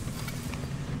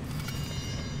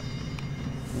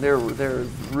 There's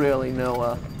really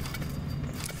no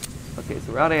okay,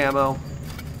 so we're out of ammo.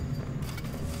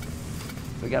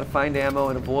 So we gotta find ammo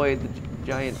and avoid the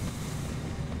giant.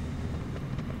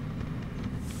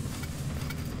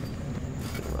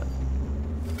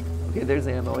 Okay, there's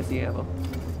ammo. I see ammo.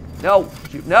 No!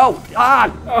 Shoot. No! Ah!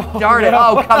 Oh, darn it!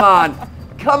 No. Oh, come on!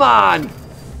 Come on!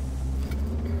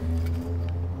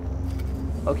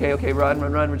 Okay, okay, run.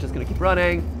 We're just gonna keep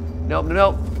running. Nope,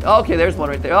 no. Okay, there's one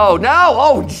right there. Oh, no!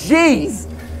 Oh, jeez!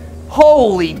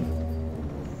 Holy!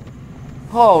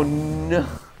 Oh, no.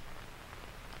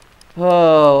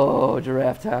 Oh,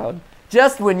 Giraffe Town.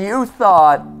 Just when you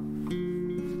thought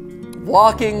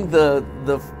walking the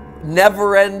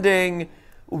never-ending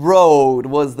road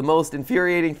was the most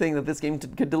infuriating thing that this game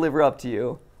could deliver up to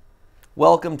you.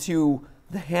 Welcome to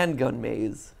the handgun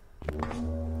maze.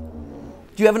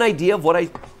 Do you have an idea of what I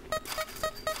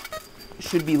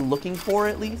should be looking for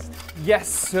at least? Yes,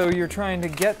 so you're trying to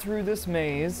get through this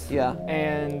maze. Yeah.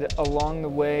 And along the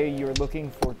way you're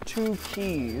looking for 2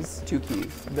 keys. 2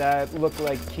 keys. That look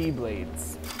like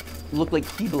keyblades. Look like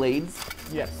keyblades?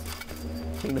 Yes.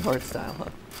 Kingdom Hearts style, huh?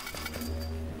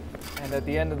 And at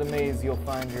the end of the maze, you'll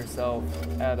find yourself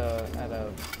at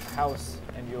a house,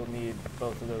 and you'll need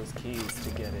both of those keys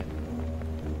to get in.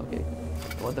 Okay,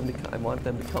 I want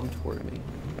them to come toward me.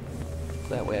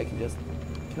 So that way I can just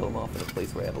kill them off in a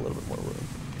place where I have a little bit more room,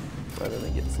 rather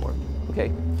than get swarmed.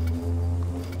 Okay.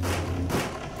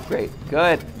 Great.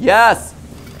 Good. Yes.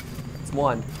 It's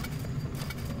 1.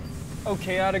 Oh,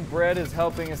 Chaotic Bread is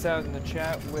helping us out in the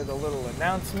chat with a little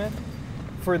announcement.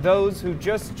 For those who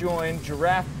just joined,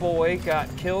 Giraffe Boy got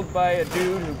killed by a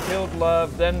dude who killed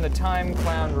Love, then the Time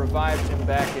Clown revived him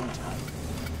back in time.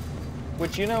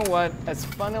 Which, you know what, as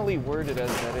funnily worded as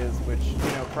that is, which, you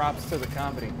know, props to the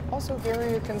comedy, also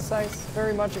very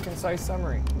much a concise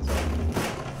summary. So.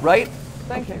 Right?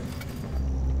 Thank you.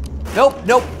 Nope.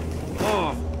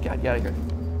 Oh, God, get out of here.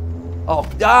 Oh,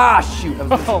 shoot.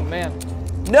 Oh, man.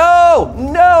 No,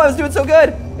 I was doing so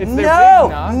good. It's their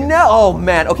big knock. No. Oh,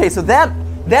 man. Okay, so that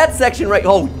section right,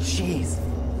 oh, jeez.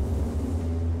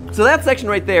 So that section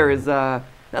right there is,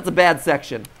 that's a bad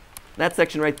section. That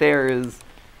section right there is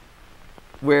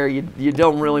where you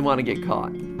don't really want to get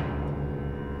caught.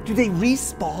 Do they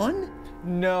respawn?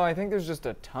 No, I think there's just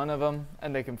a ton of them,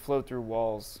 and they can float through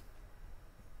walls.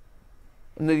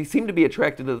 And they seem to be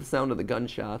attracted to the sound of the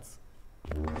gunshots.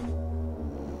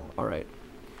 All right.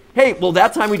 Hey, well,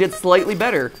 that time we did slightly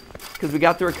better, because we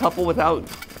got through a couple without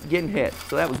getting hit,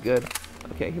 so that was good.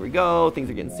 Okay, here we go. Things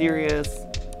are getting serious.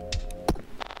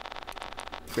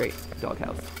 Great.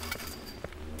 Doghouse.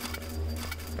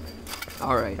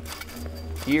 All right.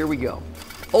 Here we go.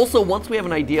 Also, once we have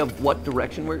an idea of what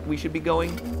direction we should be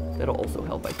going, that'll also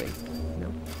help, I think.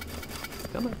 No.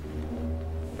 Come on.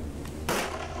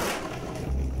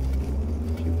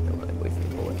 Shoot, no, I'm wasting a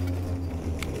bullet.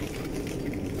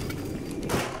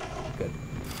 Good.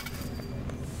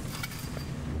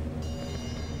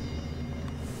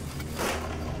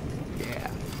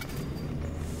 Yeah.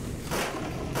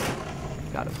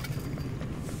 Got him.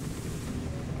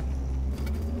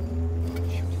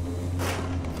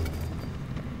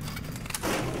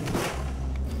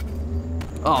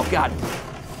 Oh, God.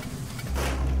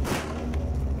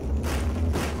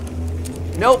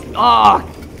 Nope. Ah.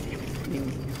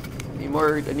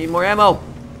 I need more ammo.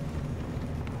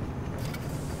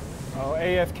 Oh,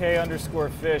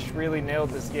 AFK_fish really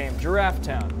nailed this game. Giraffe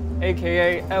Town,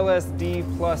 aka LSD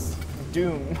plus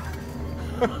Doom.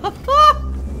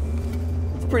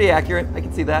 It's pretty accurate. I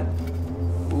can see that.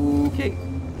 Okay.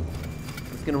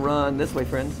 It's gonna run this way,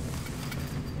 friends.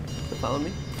 So follow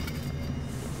me.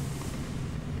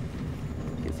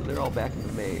 Okay, so they're all back in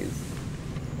the maze.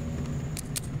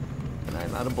 And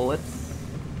I'm out of bullets.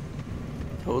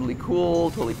 Totally cool,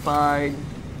 totally fine.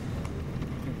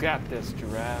 You got this,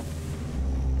 Giraffe.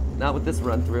 Not with this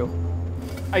run through.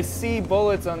 I see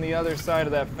bullets on the other side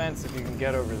of that fence if you can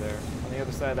get over there. On the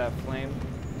other side of that flame.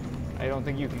 I don't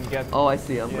think you can get... Oh, I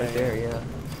see. I'm right there, yeah.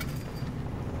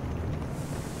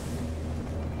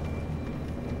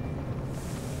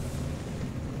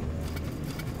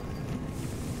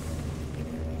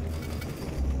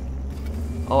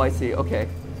 Oh, I see. Okay.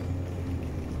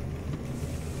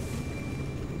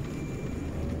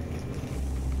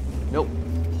 Nope.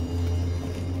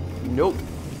 Nope.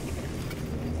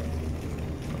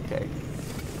 Okay.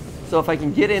 So if I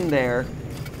can get in there,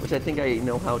 which I think I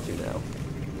know how to now.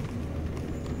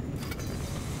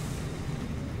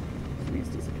 He's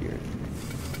disappeared.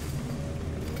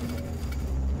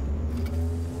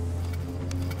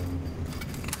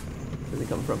 Where's he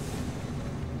coming from?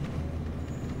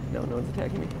 No, no one's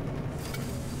attacking me.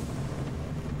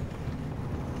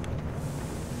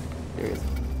 There he is.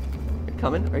 Are you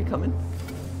coming? Are you coming?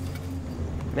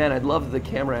 Man, I'd love the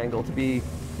camera angle to be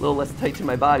a little less tight to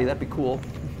my body. That'd be cool.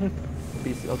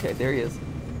 Okay, there he is.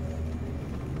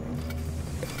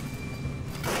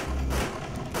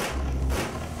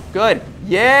 Good.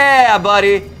 Yeah,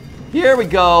 buddy. Here we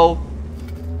go.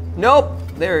 Nope.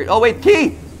 There. Oh, wait.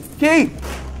 Key. Key.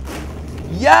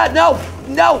 Yeah. No.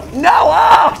 No. No.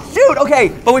 Oh, shoot. Okay,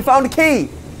 but we found a key,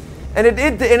 and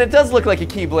it does look like a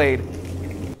keyblade.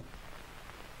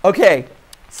 Okay.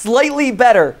 Slightly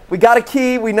better. We got a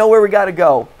key. We know where we got to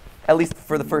go. At least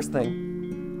for the first thing.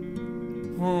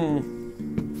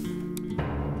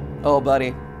 Oh,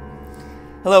 buddy.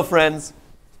 Hello, friends.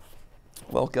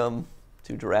 Welcome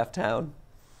to Giraffe Town.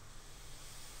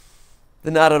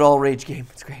 The not at all rage game.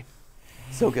 It's great.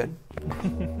 So good.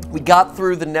 We got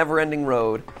through the never-ending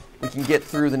road. We can get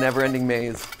through the never-ending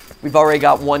maze. We've already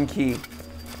got one key.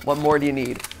 What more do you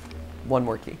need? One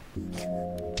more key.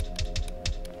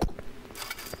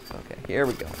 Okay, here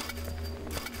we go.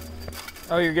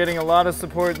 Oh, you're getting a lot of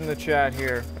support in the chat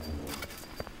here.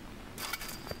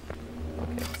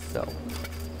 Okay, so.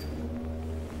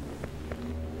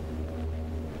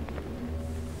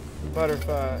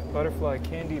 Butterfly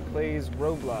Candy plays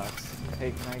Roblox.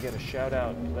 Hey, can I get a shout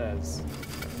out, Les?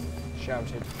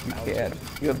 Shouted. You can.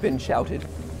 You have been shouted.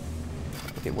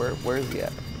 Okay, where is he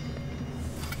at?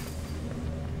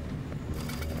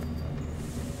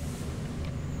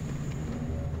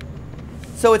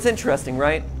 So it's interesting,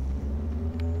 right?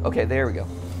 Okay, there we go.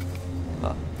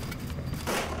 Huh.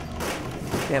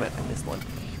 Damn it, I missed one.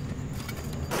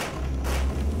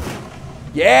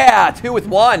 Yeah, 2 with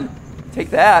 1. Take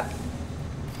that.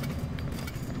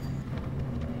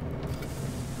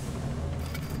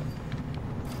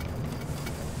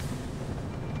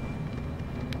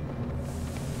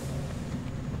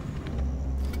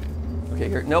 Okay,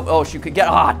 here. Nope. Oh, she could get.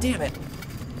 Ah, damn it.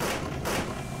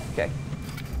 Okay.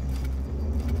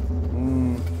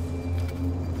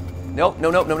 Nope. No.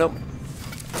 Nope. No. Nope.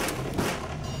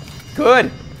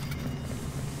 Good.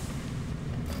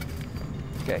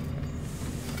 Okay.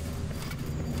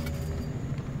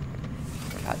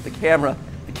 God, the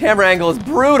camera angle is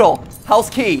brutal. House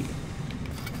key.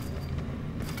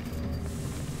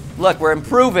 Look, we're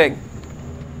improving.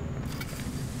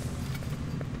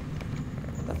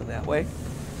 Nothing that way.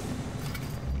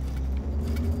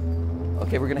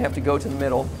 Okay, we're gonna have to go to the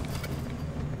middle.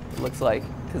 It looks like,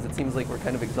 because it seems like we're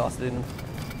kind of exhausted.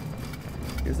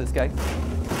 Here's this guy.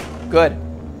 Good.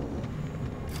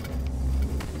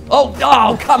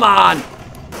 Oh, come on!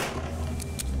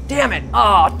 Damn it!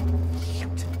 Oh,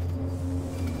 shoot.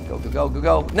 Go, go, go, go,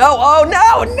 go. No! Oh,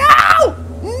 no! No!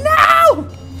 No!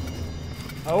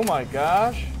 Oh my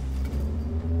gosh.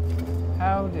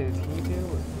 How did he do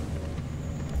it?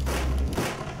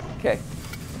 Okay.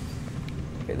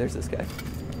 Okay, there's this guy.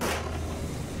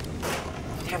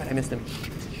 Damn it, I missed him.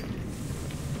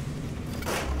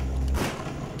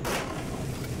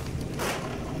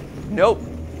 Nope.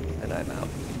 And I'm out.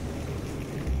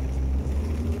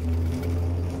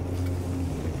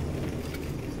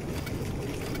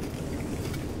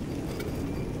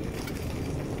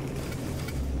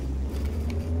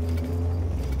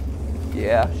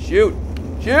 Yeah, shoot.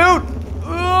 Shoot!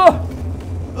 Ugh!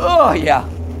 Oh, yeah.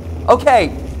 Okay.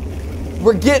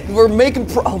 We're making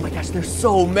oh my gosh, there's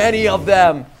so many of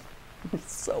them. There's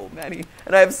so many.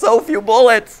 And I have so few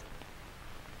bullets.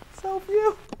 So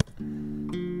few.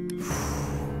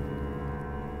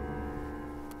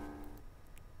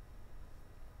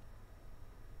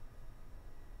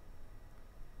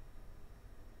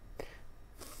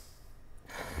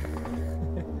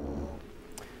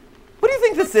 What do you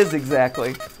think this is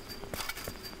exactly?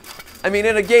 I mean,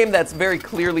 in a game that's very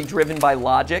clearly driven by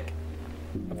logic,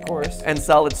 of course, and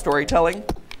solid storytelling,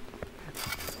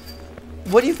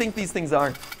 what do you think these things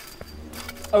are?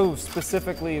 Oh,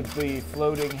 specifically the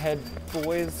floating head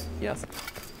boys? Yes.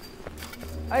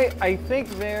 I think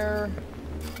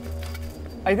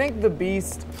the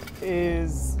beast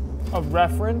is a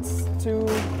reference to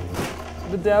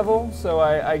the devil, so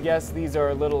I guess these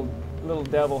are little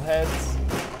devil heads.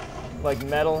 Like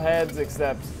metal heads,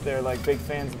 except they're like big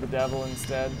fans of the devil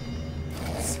instead.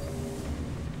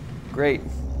 Great.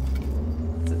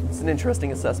 It's an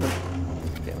interesting assessment.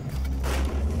 Damn it.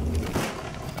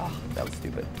 Oh, that was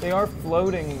stupid. They are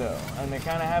floating though, and they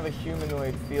kind of have a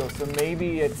humanoid feel. So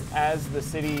maybe it's as the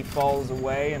city falls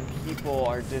away and people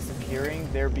are disappearing,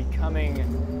 they're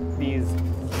becoming these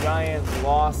giant,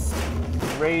 lost,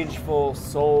 rageful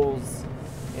souls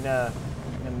in a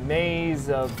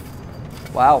maze of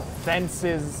wow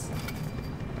fences.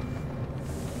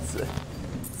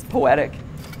 It's poetic.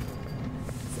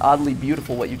 It's oddly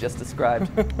beautiful what you just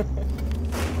described. I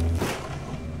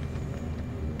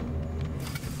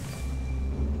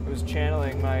was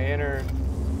channeling my inner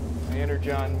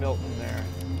John Milton there.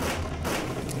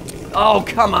 Oh,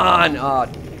 come on!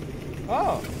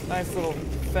 Oh, nice little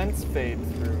fence fade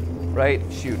through. Right?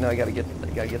 Shoot! Now I gotta get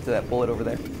to that bullet over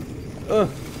there. Ugh.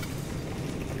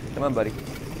 Come on, buddy.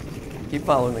 Keep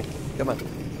following me. Come on.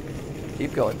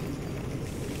 Keep going.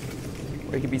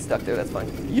 Or you can be stuck there. That's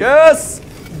fine. Yes!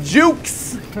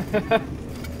 Jukes!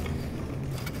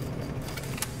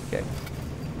 Okay.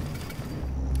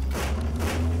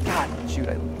 God, shoot!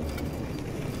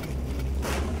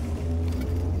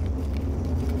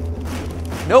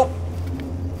 Nope.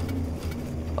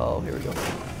 Oh, here we go.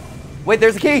 Wait,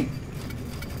 there's a key.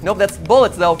 Nope, that's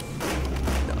bullets though.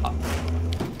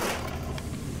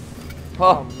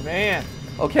 Oh man.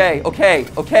 Okay, okay,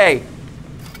 okay.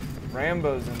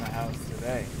 Rambo's in the house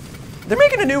today. They're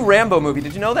making a new Rambo movie.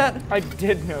 Did you know that? I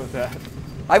did know that.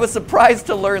 I was surprised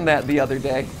to learn that the other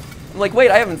day. I'm like, wait,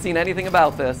 I haven't seen anything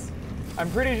about this. I'm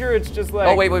pretty sure it's just like...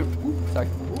 Oh, wait. Ooh, sorry.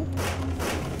 Ooh.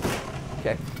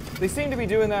 Okay. They seem to be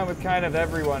doing that with kind of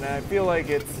everyone, and I feel like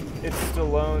it's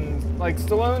Stallone. Like,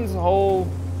 Stallone's whole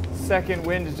second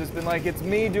wind has just been like, it's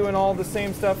me doing all the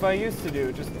same stuff I used to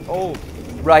do, just old.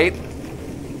 Right.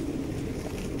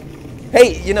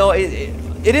 Hey, you know,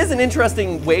 it is an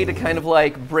interesting way to kind of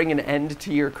like bring an end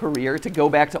to your career, to go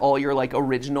back to all your like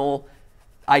original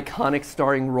iconic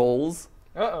starring roles.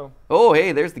 Uh-oh. Oh,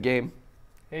 hey, there's the game.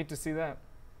 Hate to see that.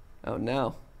 Oh,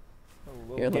 no.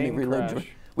 Oh, Here, let me reload. crash.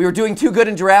 We were doing too good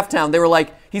in Giraffe Town. They were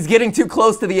like, he's getting too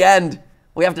close to the end.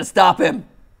 We have to stop him.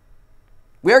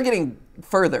 We are getting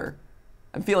further.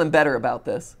 I'm feeling better about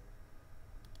this.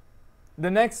 The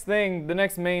next main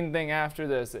thing after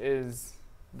this is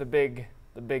the big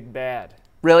bad.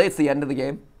 Really? It's the end of the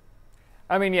game?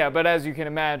 I mean, yeah, but as you can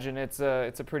imagine, it's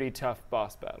a pretty tough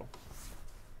boss battle.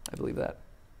 I believe that.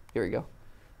 Here we go.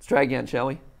 Let's try again, shall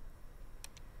we?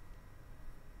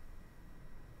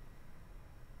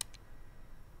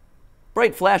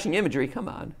 Bright flashing imagery, come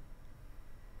on.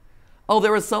 Oh,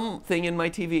 there was something in my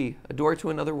TV. A door to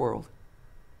another world.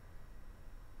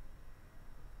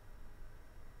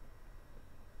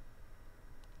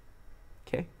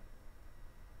 Okay.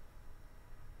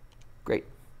 Great.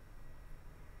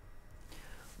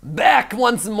 Back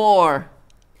once more.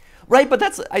 Right, but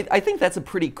I think that's a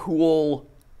pretty cool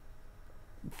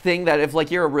thing, that if like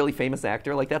you're a really famous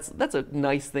actor, like that's a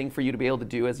nice thing for you to be able to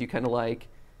do as you kind of like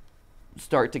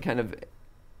start to kind of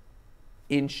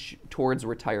inch towards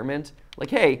retirement. Like,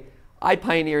 hey, I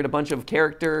pioneered a bunch of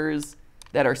characters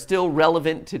that are still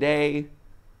relevant today.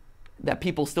 that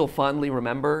people still fondly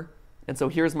remember. And so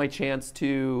here's my chance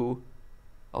to...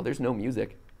 Oh, there's no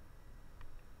music.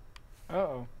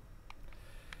 Uh-oh.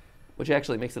 Which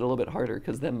actually makes it a little bit harder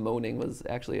because them moaning was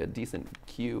actually a decent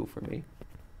cue for me.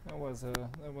 That was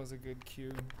a good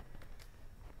cue.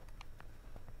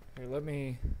 Here, let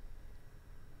me...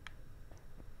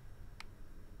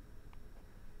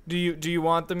 Do you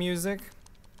want the music?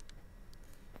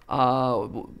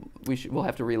 We'll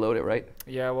have to reload it, right?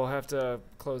 Yeah, we'll have to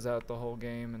close out the whole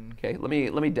game and... Okay, let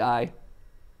me die.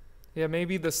 Yeah,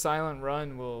 maybe the silent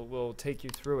run will take you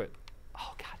through it.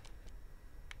 Oh god.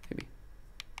 Maybe.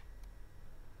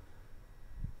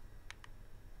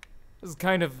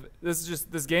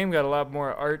 This game got a lot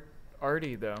more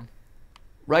arty though.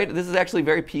 Right? This is actually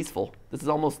very peaceful. This is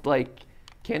almost like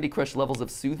Candy Crush levels of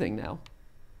soothing now.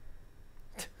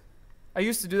 I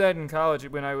used to do that in college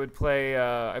when I would play.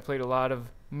 I played a lot of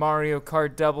Mario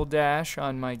Kart Double Dash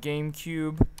on my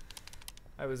GameCube.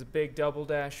 I was a big Double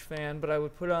Dash fan, but I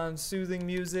would put on soothing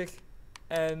music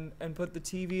and put the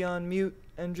TV on mute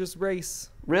and just race.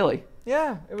 Really?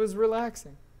 Yeah, it was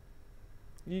relaxing.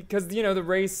 Because, the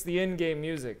race, the in-game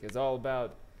music is all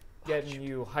about getting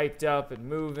you hyped up and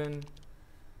moving.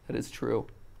 That is true.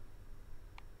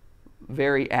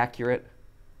 Very accurate.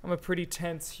 I'm a pretty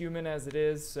tense human as it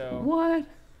is, so... What?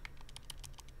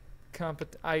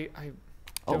 I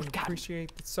don't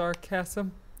appreciate the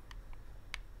sarcasm.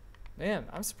 Man,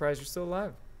 I'm surprised you're still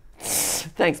alive.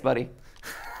 Thanks, buddy.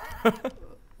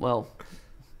 Well,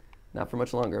 not for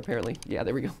much longer, apparently. Yeah,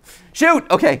 there we go. Shoot!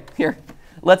 Okay, here.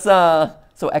 Let's,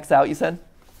 so X out, you said?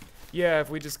 Yeah, if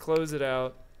we just close it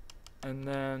out, and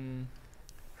then...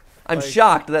 I'm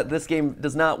shocked that this game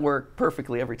does not work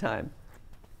perfectly every time.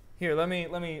 Here, let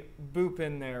me boop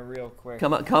in there real quick.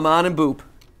 Come on and boop.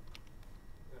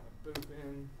 Boop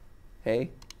in. Hey.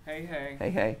 Hey, hey.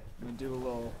 Hey, hey. Let me do a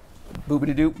little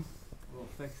Boopity-doop.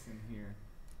 fixing here.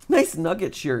 Nice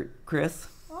nugget shirt, Chris.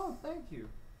 Oh, thank you.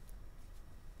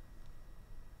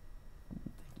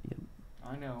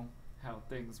 I know how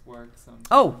things work sometimes.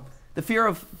 Oh, the fear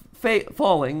of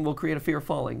falling will create a fear of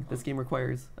falling. This game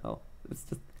requires... Oh, it's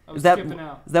just... I was skipping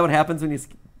out. Is that what happens when you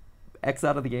X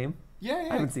out of the game? Yeah, yeah.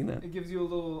 I haven't seen that. It gives you a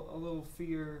little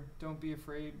fear, don't be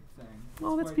afraid thing.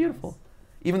 Oh, that's beautiful. Nice.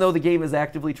 Even though the game is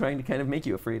actively trying to kind of make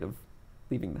you afraid of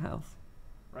leaving the house.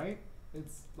 Right?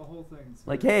 It's the whole thing.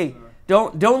 Like, hey,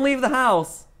 don't leave the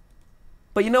house.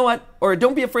 But you know what? Or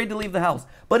don't be afraid to leave the house.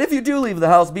 But if you do leave the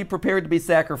house, be prepared to be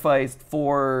sacrificed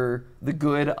for the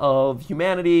good of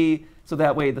humanity, so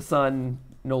that way the sun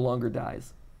no longer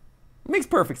dies. It makes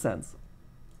perfect sense.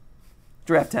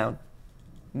 Giraffe Town.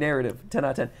 Narrative, 10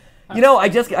 out of 10. You know, I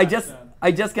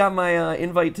just got my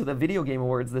invite to the Video Game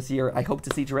Awards this year. I hope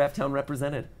to see Giraffe Town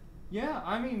represented. Yeah,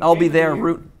 I mean, I'll be there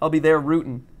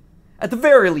rooting. At the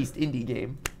very least, indie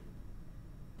game.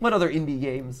 What other indie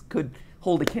games could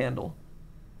hold a candle?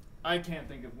 I can't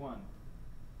think of one.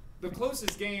 The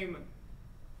closest game...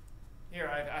 Here,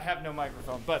 I have no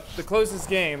microphone, but the closest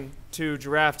game to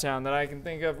Giraffe Town that I can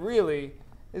think of really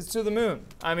is To the Moon.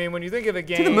 I mean, when you think of a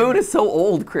game... To the Moon is so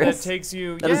old, Chris. That takes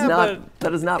you... That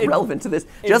is not relevant to this.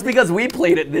 Just because we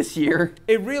played it this year.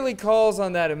 It really calls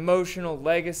on that emotional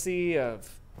legacy of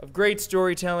great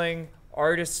storytelling,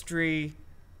 artistry,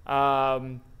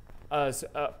 old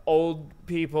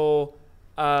people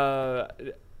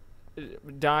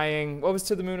dying. What was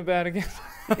To the Moon about again?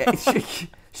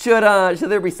 Should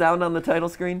there be sound on the title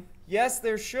screen? Yes,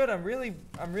 there should. I'm really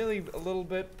a little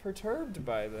bit perturbed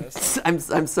by this.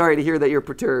 I'm sorry to hear that you're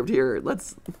perturbed. Here, I'm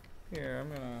just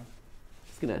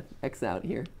gonna X out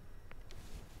here.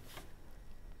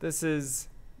 This is...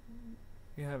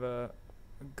 You have a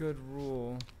good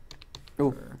rule.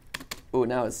 Oh,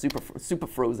 now it's super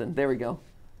frozen. There we go.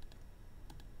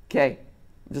 Okay,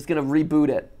 I'm just gonna reboot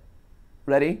it.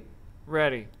 Ready?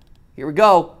 Ready. Here we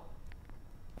go.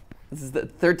 This is the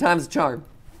third time's the charm.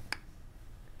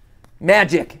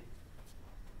 Magic.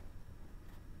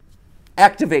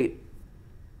 Activate.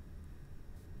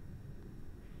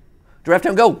 Giraffe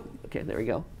Town, go. Okay, there we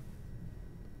go.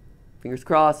 Fingers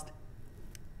crossed.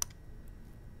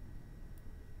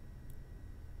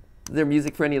 Is there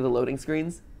music for any of the loading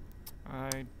screens?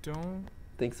 I don't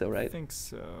think so, right? I think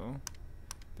so.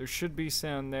 There should be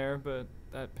sound there, but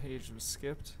that page was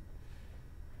skipped.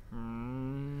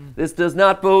 This does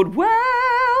not bode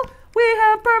well. We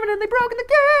have permanently broken the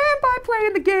game by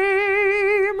playing the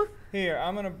game. Here,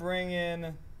 I'm going to bring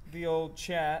in the old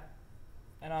chat,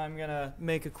 and I'm going to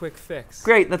make a quick fix.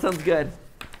 Great, that sounds good.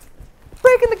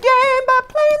 Breaking the game by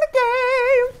playing the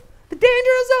game. The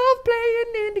dangers of playing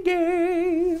indie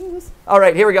games. All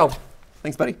right, here we go.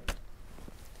 Thanks, buddy.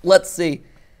 Let's see.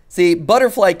 See,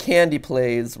 Butterfly Candy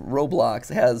Plays Roblox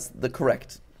has the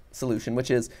correct solution, which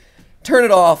is turn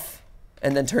it off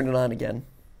and then turn it on again.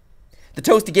 The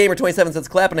Toasty Gamer 27 says,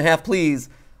 clap and a half, please.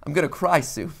 I'm going to cry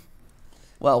soon.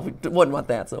 Well, we wouldn't want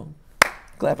that, so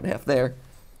clap and a half there.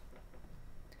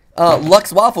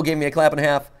 Lux Waffle gave me a clap and a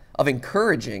half of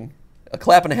encouraging. A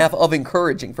clap and a half of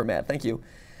encouraging for Matt. Thank you.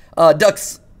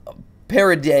 Dux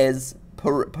Paredes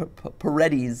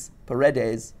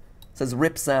says,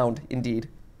 rip sound, indeed.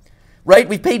 Right?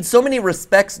 We've paid so many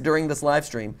respects during this live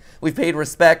stream. We've paid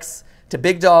respects to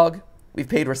Big Dog. We've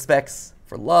paid respects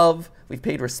for Love. We've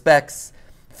paid respects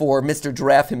for Mr.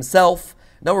 Giraffe himself.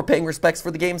 Now we're paying respects for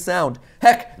the game sound.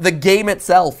 Heck, the game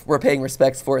itself we're paying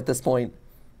respects for at this point.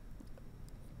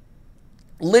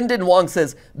 Lyndon Wong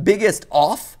says, biggest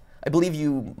off? I believe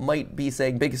you might be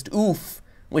saying biggest oof,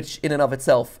 which in and of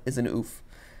itself is an oof.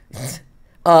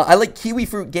 I like Kiwi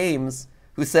Fruit Games,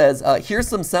 who says, here's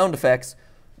some sound effects.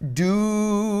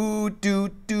 Do, do,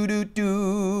 do, do,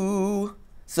 do.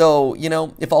 So, you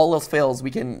know, if all else fails, we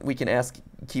can ask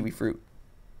Kiwi Fruit.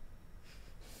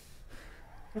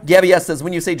 Gabby S says,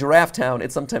 when you say Giraffe Town,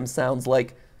 it sometimes sounds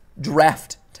like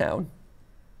Draft Town.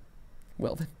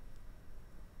 Well then.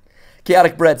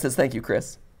 Chaotic Bread says, thank you,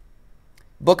 Chris.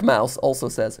 Bookmouse also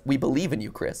says, we believe in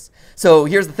you, Chris. So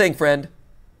here's the thing, friend.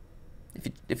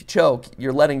 If you choke,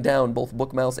 you're letting down both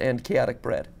Bookmouse and Chaotic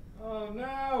Bread. Oh,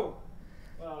 no.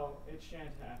 Well, it shan't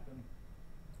happen.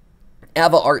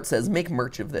 Ava Art says, make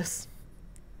merch of this.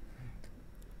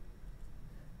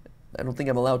 I don't think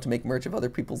I'm allowed to make merch of other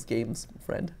people's games,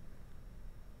 friend.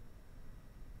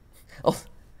 Oh,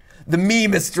 the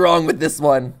meme is strong with this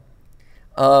one.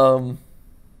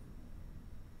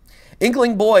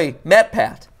 Inkling Boy, Matt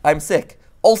Pat, I'm sick.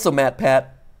 Also Matt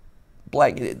Pat,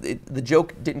 blank. The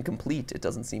joke didn't complete, it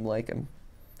doesn't seem like.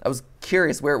 I was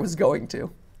curious where it was going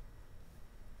to.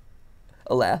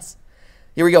 Alas.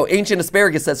 Here we go. Ancient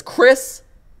Asparagus says, Chris,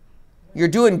 you're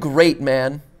doing great,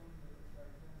 man.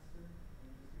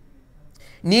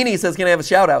 Nini says, can I have a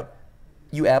shout out?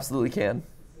 You absolutely can.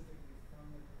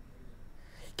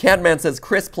 Catman says,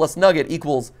 Chris plus Nugget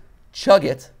equals chug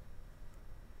it.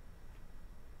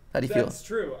 How do you feel? That's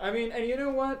true. I mean, and you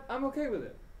know what? I'm okay with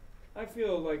it. I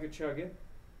feel like a chug it.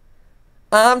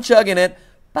 I'm chugging it.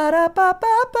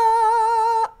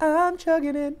 Ba-da-ba-ba-ba. I'm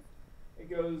chugging it. It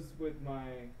goes with my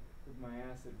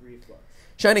acid reflux.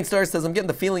 Shining Star says, I'm getting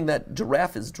the feeling that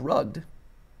Giraffe is drugged.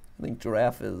 I think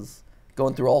Giraffe is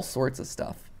going through all sorts of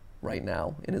stuff right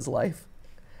now in his life.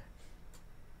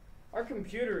 Our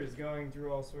computer is going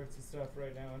through all sorts of stuff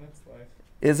right now in its life.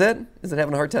 Is it? Is it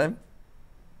having a hard time?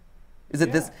 Is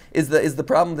it this? Is the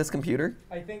problem this computer?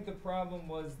 I think the problem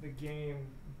was the game,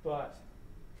 but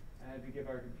I had to give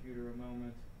our computer a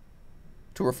moment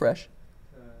To refresh.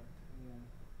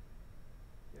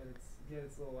 to get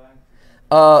its little act.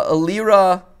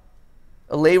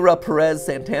 Alira Perez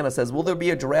Santana says, will there be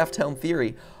a Giraffe Town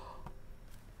theory?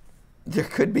 There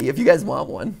could be. If you guys want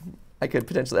one, I could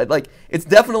potentially. Like, it's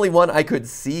definitely one I could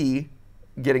see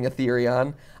getting a theory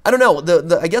on. I don't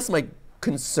know. I guess my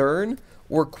concern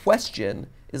or question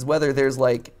is whether there's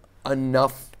like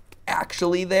enough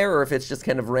actually there, or if it's just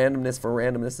kind of randomness for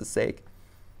randomness' sake.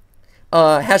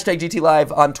 Hashtag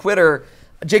GTLive on Twitter.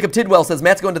 Jacob Tidwell says,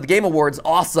 Matt's going to the Game Awards.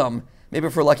 Awesome. Maybe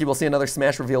if we're lucky, we'll see another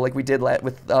Smash reveal like we did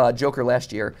with Joker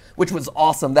last year, which was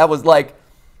awesome. That was like,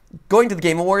 going to the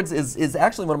Game Awards is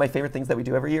actually one of my favorite things that we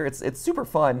do every year. It's super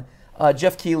fun.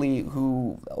 Jeff Keighley,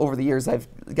 who over the years I've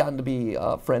gotten to be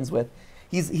friends with,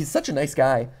 he's such a nice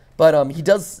guy, but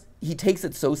he takes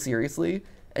it so seriously,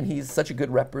 and he's such a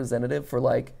good representative for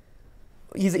like,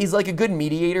 he's like a good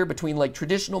mediator between like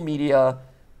traditional media,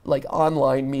 like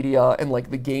online media, and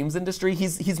like the games industry.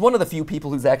 He's one of the few people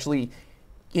who's actually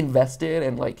invested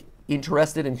and like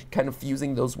interested in kind of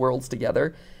fusing those worlds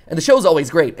together. And the show's always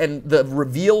great. And the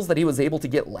reveals that he was able to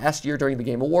get last year during the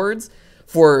Game Awards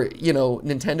for, you know,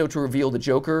 Nintendo to reveal the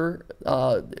Joker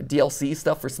DLC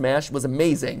stuff for Smash was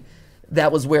amazing.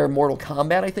 That was where Mortal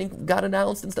Kombat, I think, got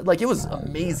announced and stuff. Like, it was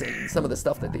amazing, some of the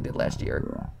stuff that they did last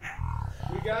year.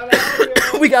 We got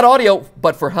audio. We got audio,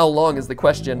 but for how long is the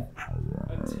question?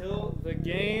 Until the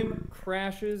game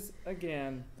crashes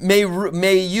again.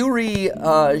 Mayuri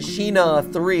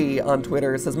Sheena 3 on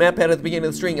Twitter says, Matt Pat at the beginning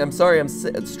of the stream, I'm sorry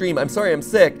I'm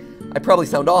sick. I probably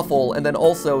sound awful, and then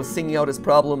also singing out his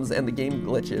problems and the game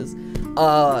glitches.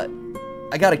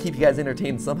 I gotta keep you guys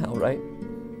entertained somehow, right?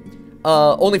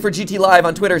 Only for GTLive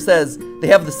on Twitter says, they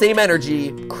have the same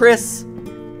energy, Chris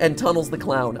and Tunnels the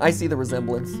Clown. I see the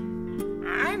resemblance.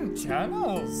 I'm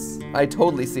Tunnels. I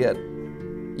totally see it.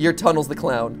 You're Tunnels the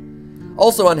Clown.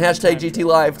 Also on hashtag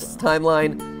GTLive's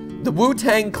timeline, the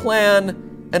Wu-Tang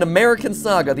Clan An American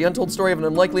Saga, the untold story of an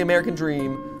unlikely American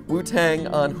dream. Wu-Tang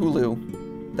on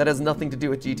Hulu. That has nothing to do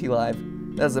with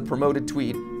GTLive. That is a promoted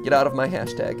tweet. Get out of my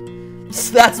hashtag.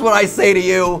 That's what I say to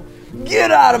you.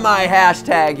 Get out of my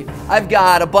hashtag. I've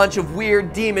got a bunch of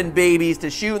weird demon babies to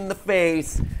shoot in the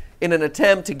face in an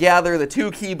attempt to gather the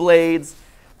 2 Keyblades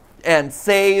and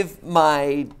save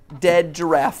my dead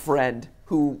giraffe friend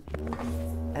who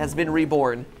has been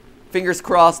reborn. Fingers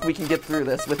crossed we can get through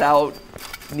this without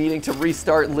needing to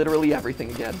restart literally everything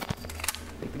again.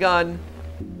 Take the gun.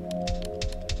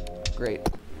 Great.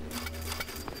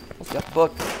 Almost got the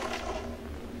book.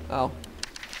 Oh.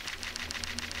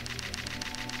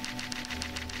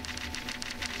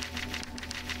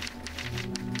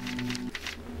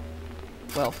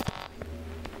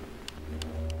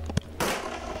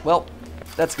 Well,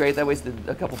 that's great. That wasted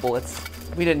a couple bullets.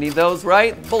 We didn't need those,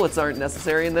 right? Bullets aren't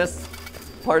necessary in this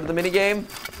part of the minigame.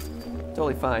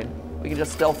 Totally fine. We can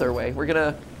just stealth our way. We're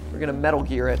gonna Metal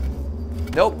Gear it.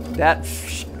 Nope, that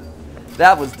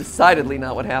was decidedly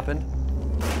not what happened.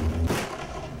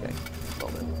 Okay, well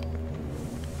then.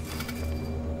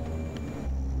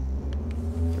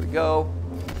 Here we go.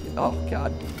 Oh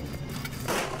God.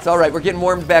 It's all right. We're getting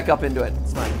warmed back up into it.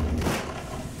 It's fine.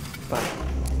 It's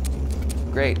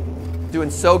fine. Great.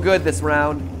 Doing so good this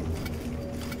round.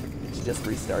 Let's just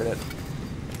restart it.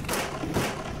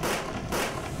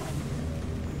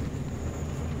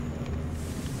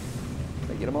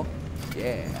 Did I get them all?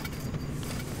 Yeah.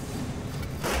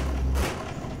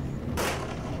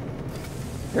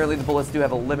 Apparently the bullets do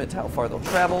have a limit to how far they'll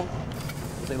travel.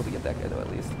 I was able to get that guy though at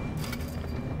least.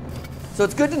 So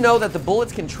it's good to know that the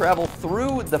bullets can travel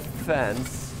through the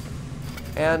fence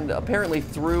and apparently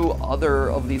through other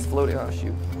of these floating, oh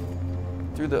shoot,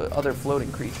 through the other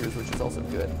floating creatures, which is also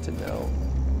good to know.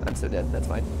 I'm so dead, that's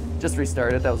fine. Just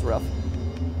restart it, that was rough.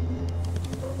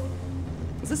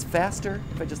 Is this faster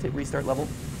if I just hit restart level?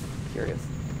 Curious.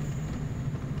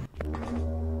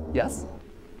 Yes?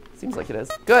 Seems like it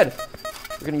is. Good!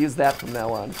 We're gonna use that from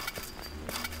now on.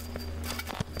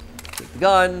 Take the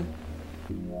gun.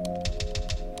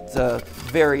 It's a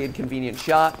very inconvenient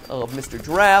shot of Mr.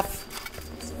 Giraffe.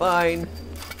 It's fine.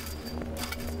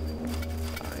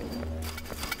 Fine.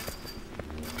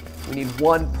 We need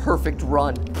one perfect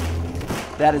run.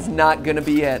 That is not gonna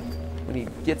be it when he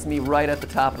gets me right at the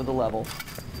top of the level.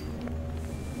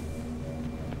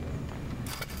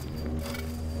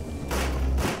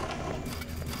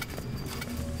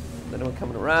 Anyone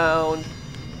coming around?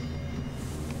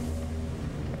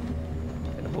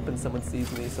 And I'm hoping someone sees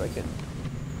me so I can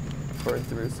burn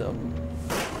through some.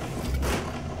 I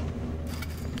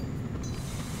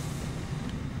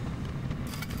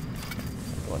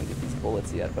don't want to get these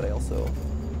bullets yet, but I also.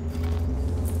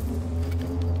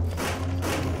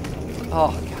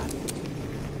 Oh God.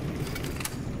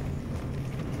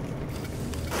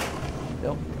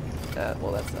 Nope.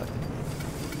 Well, that sucked.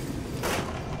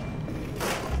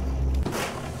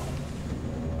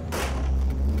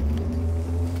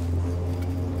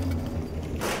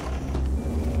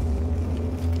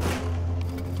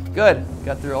 Good.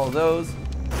 Got through all of those.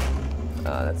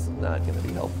 That's not going to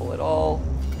be helpful at all.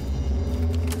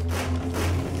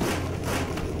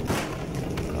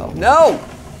 Oh, no!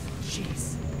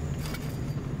 Jeez.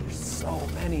 There's so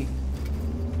many.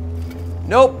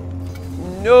 Nope.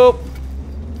 Nope.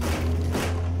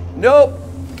 Nope.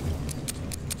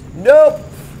 Nope.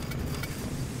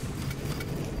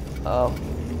 Oh.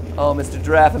 Oh, Mr.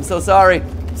 Giraffe, I'm so sorry.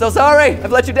 I'm so sorry.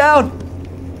 I've let you down.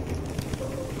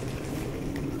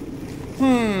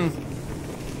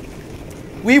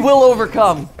 We will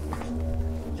overcome.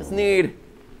 Just need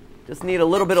a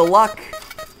little bit of luck.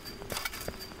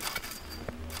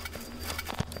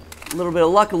 A little bit of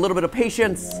luck, a little bit of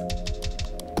patience.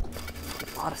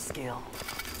 A lot of skill.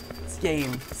 This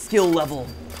game, skill level.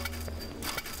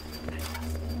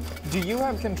 Do you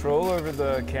have control over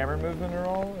the camera movement at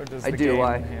all, or does the game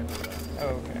handle that? Oh,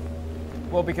 okay.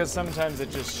 Well, because sometimes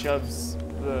it just shoves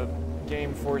the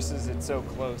game forces it so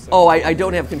close. Oh, I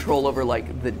don't have control over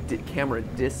like the camera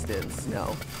distance.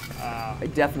 No, I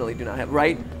definitely do not have.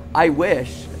 Right? I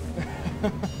wish.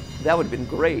 That would have been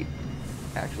great,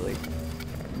 actually.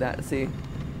 That see.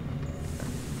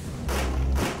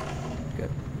 Good.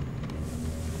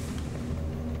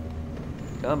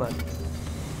 Come on.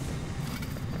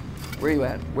 Where are you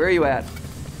at? Where are you at?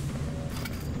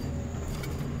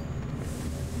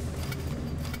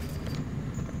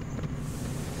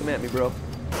 Come at me, bro.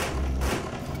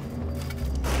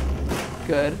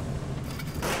 Good.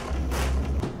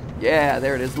 Yeah,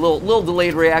 there it is. Little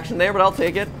delayed reaction there, but I'll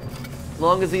take it. As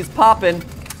long as he's popping,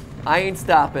 I ain't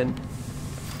stopping.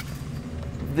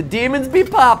 The demons be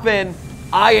popping.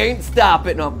 I ain't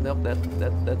stopping. No, nope,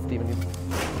 that's Demon.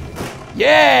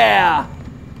 Yeah!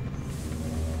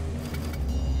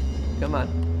 Come on.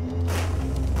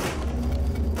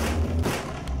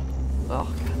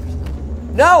 Oh,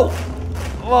 God. No!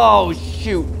 Oh,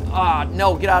 shoot. Ah,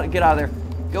 no, get out of there.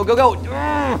 Go, go, go.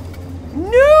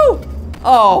 No!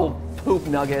 Oh, poop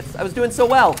nuggets. I was doing so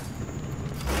well.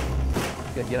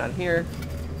 Gotta get out of here,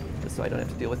 just so I don't have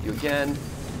to deal with you again.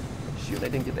 Shoot, I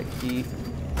didn't get that key.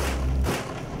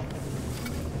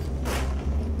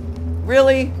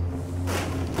 Really?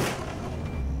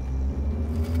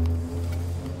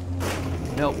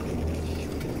 Nope.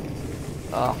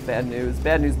 Oh, bad news.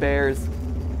 Bad news, Bears.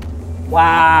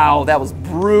 Wow, that was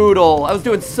brutal. I was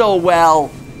doing so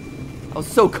well. I was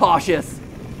so cautious.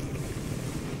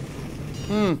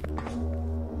 I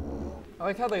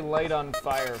like how they light on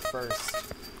fire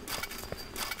first.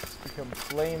 Become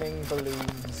flaming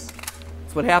balloons.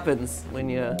 That's what happens when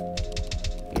you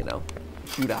know,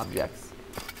 shoot objects.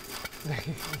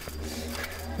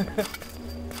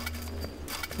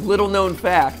 Little known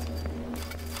fact.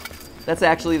 That's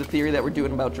actually the theory that we're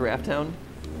doing about Giraffe Town.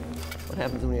 What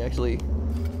happens when we actually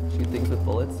shoot things with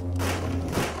bullets?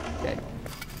 Okay.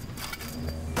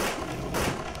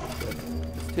 Good.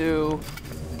 There's 2.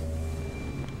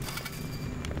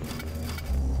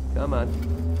 Come on.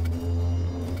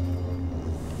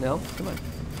 No? Come on.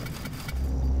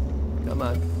 Come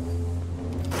on.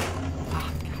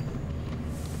 Oh, God.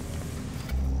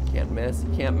 Can't miss.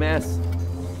 Can't miss.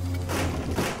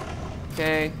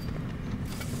 Okay.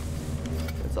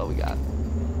 That's all we got.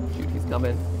 Shoot, he's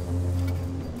coming.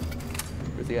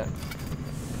 Where's he at?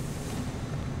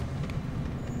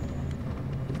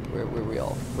 Where we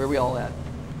all? Where we all at?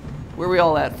 Where we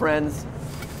all at, friends?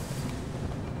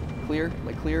 Clear? Am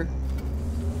I clear?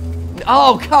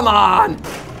 Oh, come on!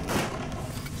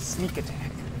 Sneak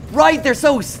attack. Right, they're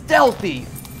so stealthy.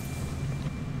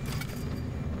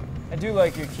 I do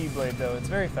like your Keyblade though. It's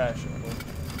very fashionable.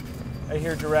 I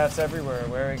hear giraffes everywhere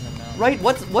wearing them now. Right,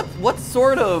 what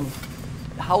sort of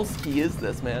house key is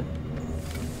this, man?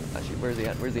 Oh, shoot, where's he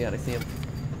at? Where's he at? I see him.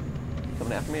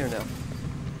 Coming after me or no?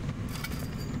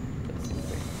 Doesn't seem to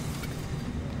be.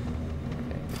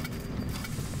 Okay.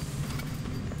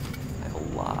 I have a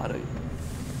lot of...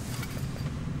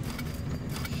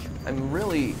 I'm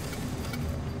really...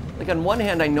 Like, on one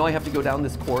hand, I know I have to go down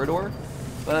this corridor,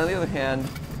 but on the other hand,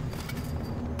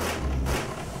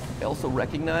 I also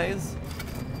recognize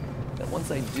that once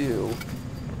I do,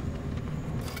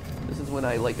 this is when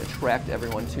I, like, attract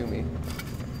everyone to me.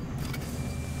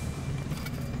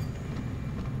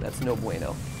 That's no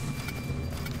bueno.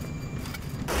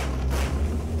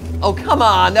 Oh, come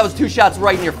on! That was 2 shots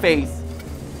right in your face!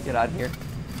 Get out of here.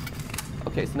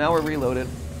 Okay, so now we're reloaded.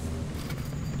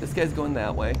 This guy's going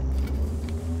that way.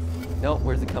 No,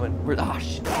 where's he coming? Ah,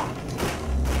 shit. Ah.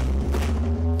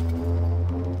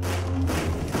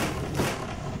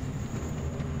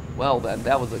 Well then,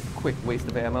 that was a quick waste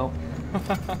of ammo.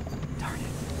 Darn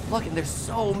it. Look, and there's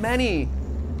so many!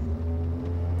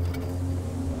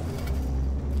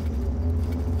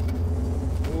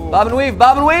 Ooh. Bob and weave,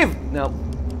 bob and weave! No.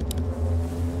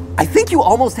 I think you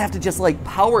almost have to just like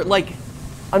power, like,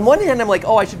 on one hand I'm like,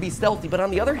 oh, I should be stealthy, but on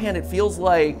the other hand it feels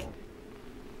like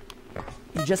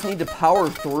you just need to power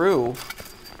through.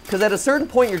 Because at a certain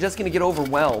point you're just gonna get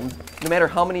overwhelmed, no matter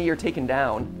how many you're taking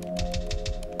down.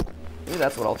 Maybe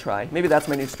that's what I'll try. Maybe that's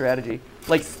my new strategy.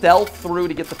 Like, stealth through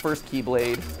to get the first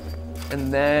Keyblade,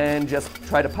 and then just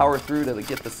try to power through to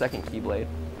get the second Keyblade.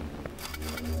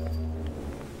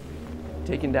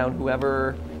 Taking down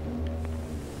whoever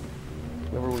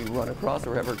we run across,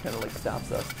 or whoever kind of like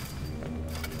stops us.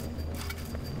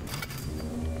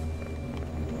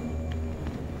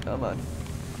 Come on.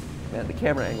 Man, the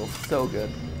camera angle is so good.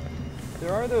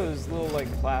 There are those little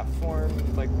like platform,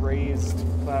 like raised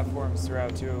platforms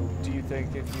throughout too. Do you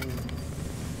think if you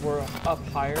were up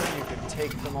higher, you could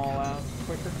take them all out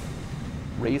quicker?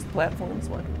 Raised platforms?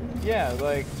 What? Yeah,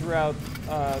 like throughout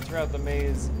the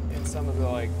maze, in some of the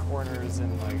like corners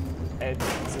and like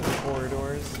edges of the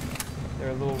corridors, there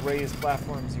are little raised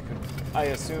platforms you could, I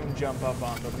assume, jump up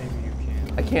on, but maybe you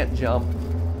can't. I can't jump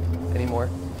anymore.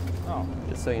 Oh.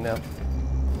 Just so you know.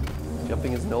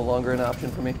 Jumping is no longer an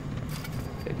option for me.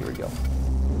 Okay, here we go.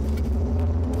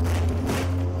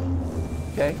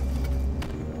 Okay.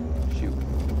 Shoot.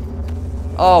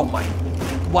 Oh my.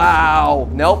 Wow.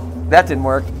 Nope. That didn't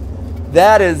work.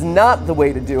 That is not the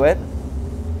way to do it.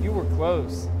 You were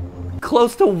close.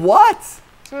 Close to what?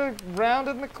 To round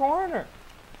in the corner.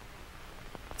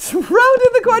 Round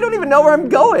in the corner? I don't even know where I'm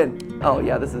going. Oh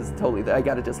yeah, this is totally, I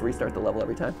gotta just restart the level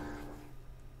every time.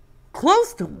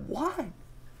 Close to what?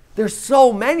 There's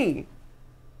so many.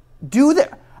 do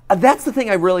that. That's the thing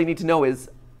I really need to know is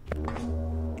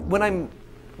when I'm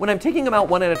taking them out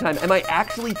one at a time, am I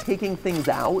actually taking things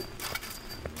out,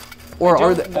 or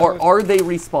are they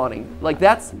respawning? Like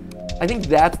I think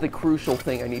that's the crucial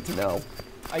thing I need to know.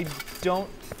 I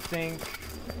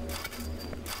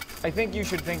think you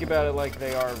should think about it like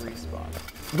they are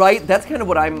respawning. Right? That's kind of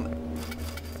what I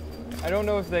don't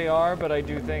know if they are, but I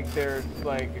do think they're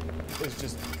like, there's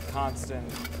just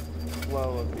constant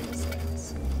flow of these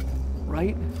things.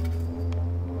 Right?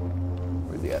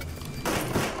 Where's he at?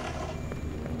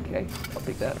 Okay, I'll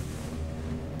take that.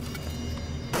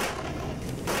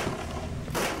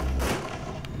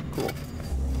 Cool.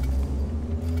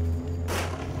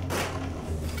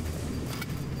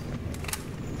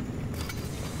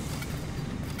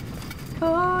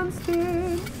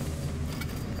 Constant.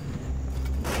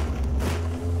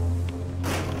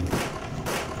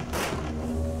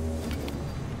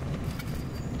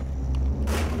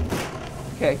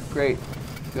 Okay, great.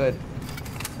 Good.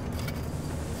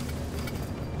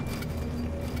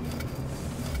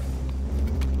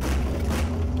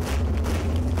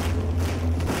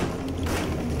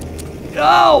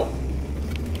 No!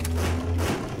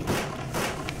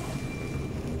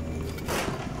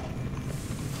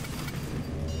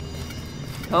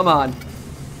 Come on.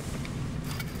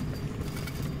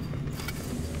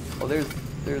 Oh, there's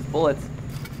bullets.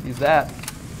 Use that.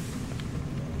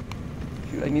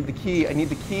 Shoot, I need the key. I need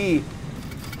the key.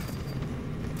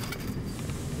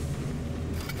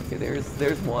 Okay,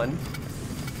 there's one.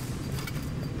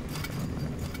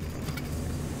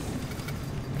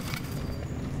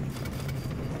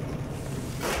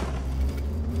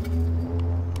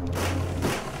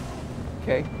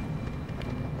 Okay.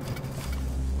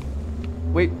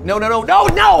 Wait, no!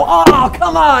 Oh,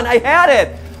 come on! I had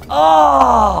it!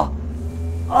 Oh!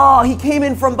 Oh, he came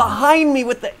in from behind me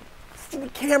with the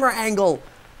stupid camera angle.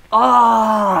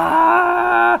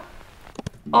 Ah!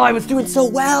 Oh, I was doing so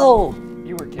well.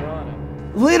 You were killing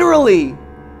it. Literally.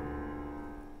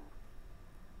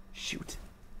 Shoot.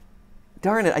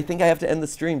 Darn it, I think I have to end the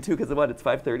stream too, because what, it's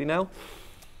 5:30 now?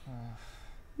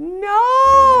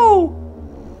 No!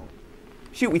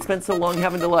 Shoot, we spent so long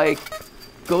having to like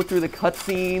go through the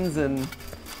cutscenes and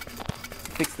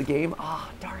fix the game. Ah,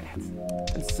 oh, darn it.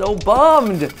 I'm so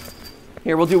bummed.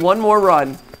 Here, we'll do one more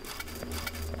run.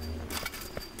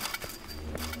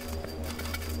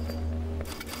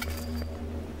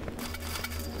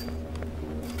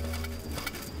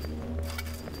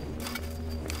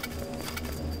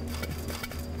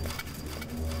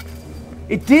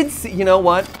 It did, you know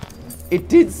what? It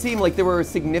did seem like there were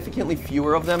significantly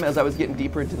fewer of them as I was getting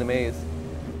deeper into the maze,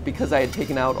 because I had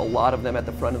taken out a lot of them at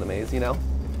the front of the maze, you know?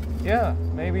 Yeah,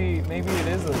 maybe it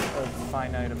is a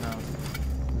finite amount.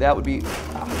 That would be...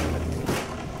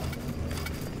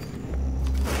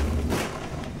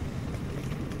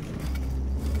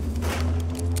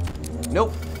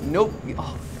 Nope.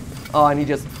 Oh, and he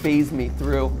just phased me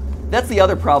through. That's the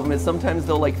other problem, is sometimes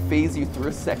they'll like phase you through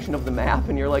a section of the map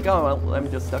and you're like, oh, well, I'm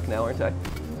just stuck now, aren't I?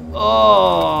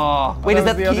 Oh, wait, is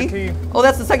that the key? Oh,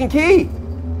 that's the second key.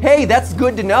 Hey, that's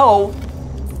good to know.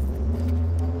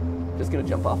 Just gonna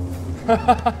jump off.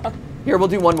 Here, we'll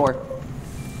do one more.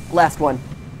 Last one.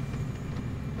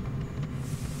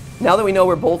 Now that we know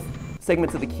where both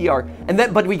segments of the key are,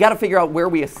 but we gotta figure out where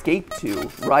we escape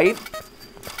to, right?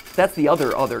 That's the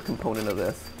other component of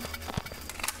this.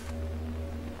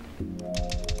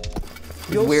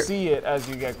 You'll see it as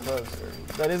you get closer.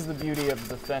 That is the beauty of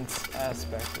the fence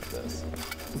aspect of this.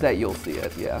 That you'll see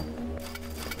it, yeah.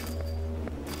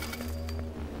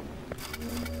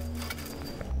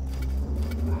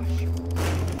 Oh, shoot.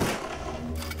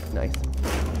 Nice.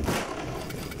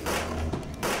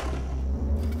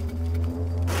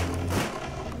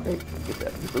 Great, get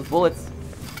those bullets.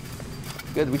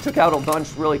 Good, we took out a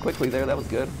bunch really quickly there. That was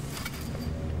good.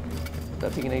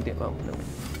 Without taking any damage. Oh, no.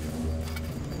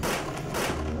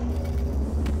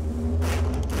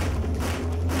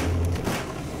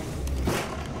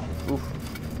 Oof.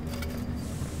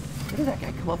 Where did that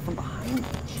guy come up from behind me?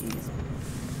 Jeez.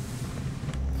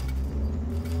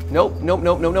 Nope. Run.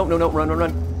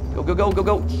 Go.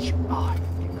 Shoot. Oh, I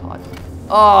get caught.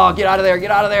 Oh, get out of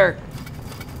there.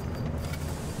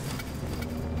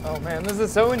 Oh man, this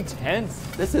is so intense.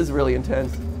 This is really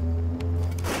intense.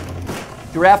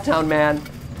 Giraffe Town, man.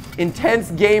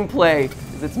 Intense gameplay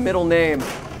is its middle name.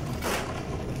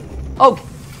 Oh,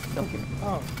 okay.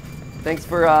 Oh. Thanks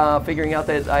for figuring out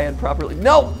that I had properly.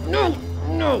 No.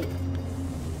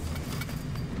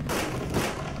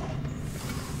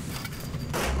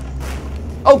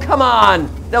 Oh, come on.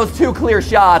 That was 2 clear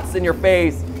shots in your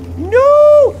face.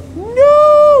 No.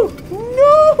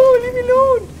 Leave me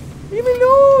alone. Leave me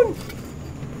alone.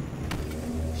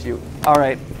 Shoot. All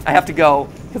right, I have to go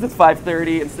because it's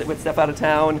 5:30 and with Steph out of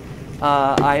town.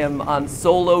 I am on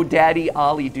solo Daddy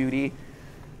Ollie duty.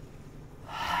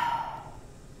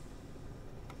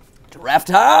 Giraffe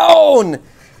Town!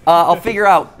 I'll figure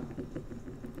out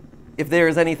if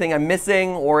there's anything I'm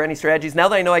missing or any strategies. Now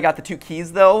that I know I got the 2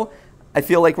 keys, though, I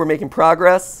feel like we're making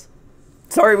progress.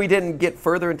 Sorry we didn't get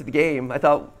further into the game. I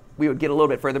thought we would get a little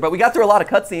bit further, but we got through a lot of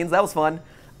cutscenes. That was fun.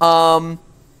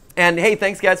 And hey,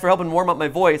 thanks guys for helping warm up my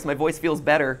voice. My voice feels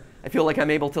better. I feel like I'm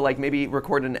able to like maybe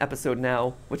record an episode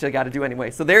now, which I got to do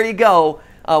anyway. So there you go.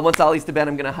 Once Ollie's to bed,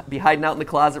 I'm going to be hiding out in the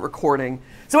closet recording.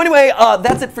 So anyway,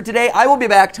 that's it for today. I will be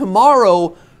back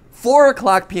tomorrow,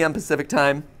 4:00 p.m. Pacific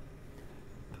time.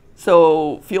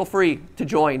 So feel free to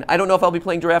join. I don't know if I'll be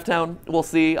playing Giraffe Town. We'll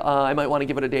see. I might want to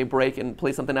give it a day break and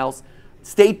play something else.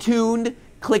 Stay tuned.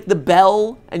 Click the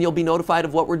bell, and you'll be notified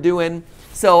of what we're doing.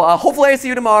 So hopefully I see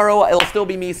you tomorrow. It'll still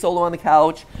be me solo on the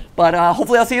couch, but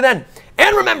hopefully I'll see you then.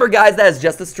 And remember, guys, that is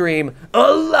just a stream,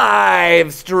 a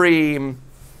live stream.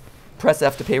 Press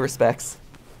F to pay respects.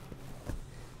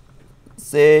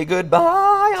 Say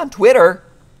goodbye on Twitter.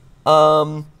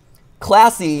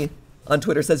 Classy on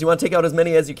Twitter says you want to take out as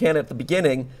many as you can at the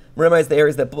beginning. Minimize the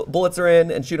areas that bullets are in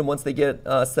and shoot them once they get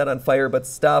set on fire, but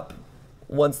stop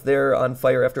once they're on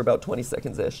fire after about 20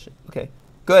 seconds-ish. Okay,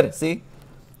 good, see?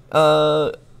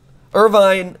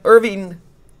 Irving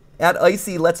at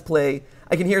Icy Let's Play.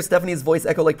 I can hear Stephanie's voice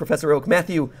echo like Professor Oak.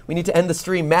 Matthew, we need to end the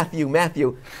stream.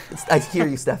 Matthew. I hear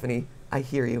you, Stephanie. I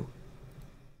hear you.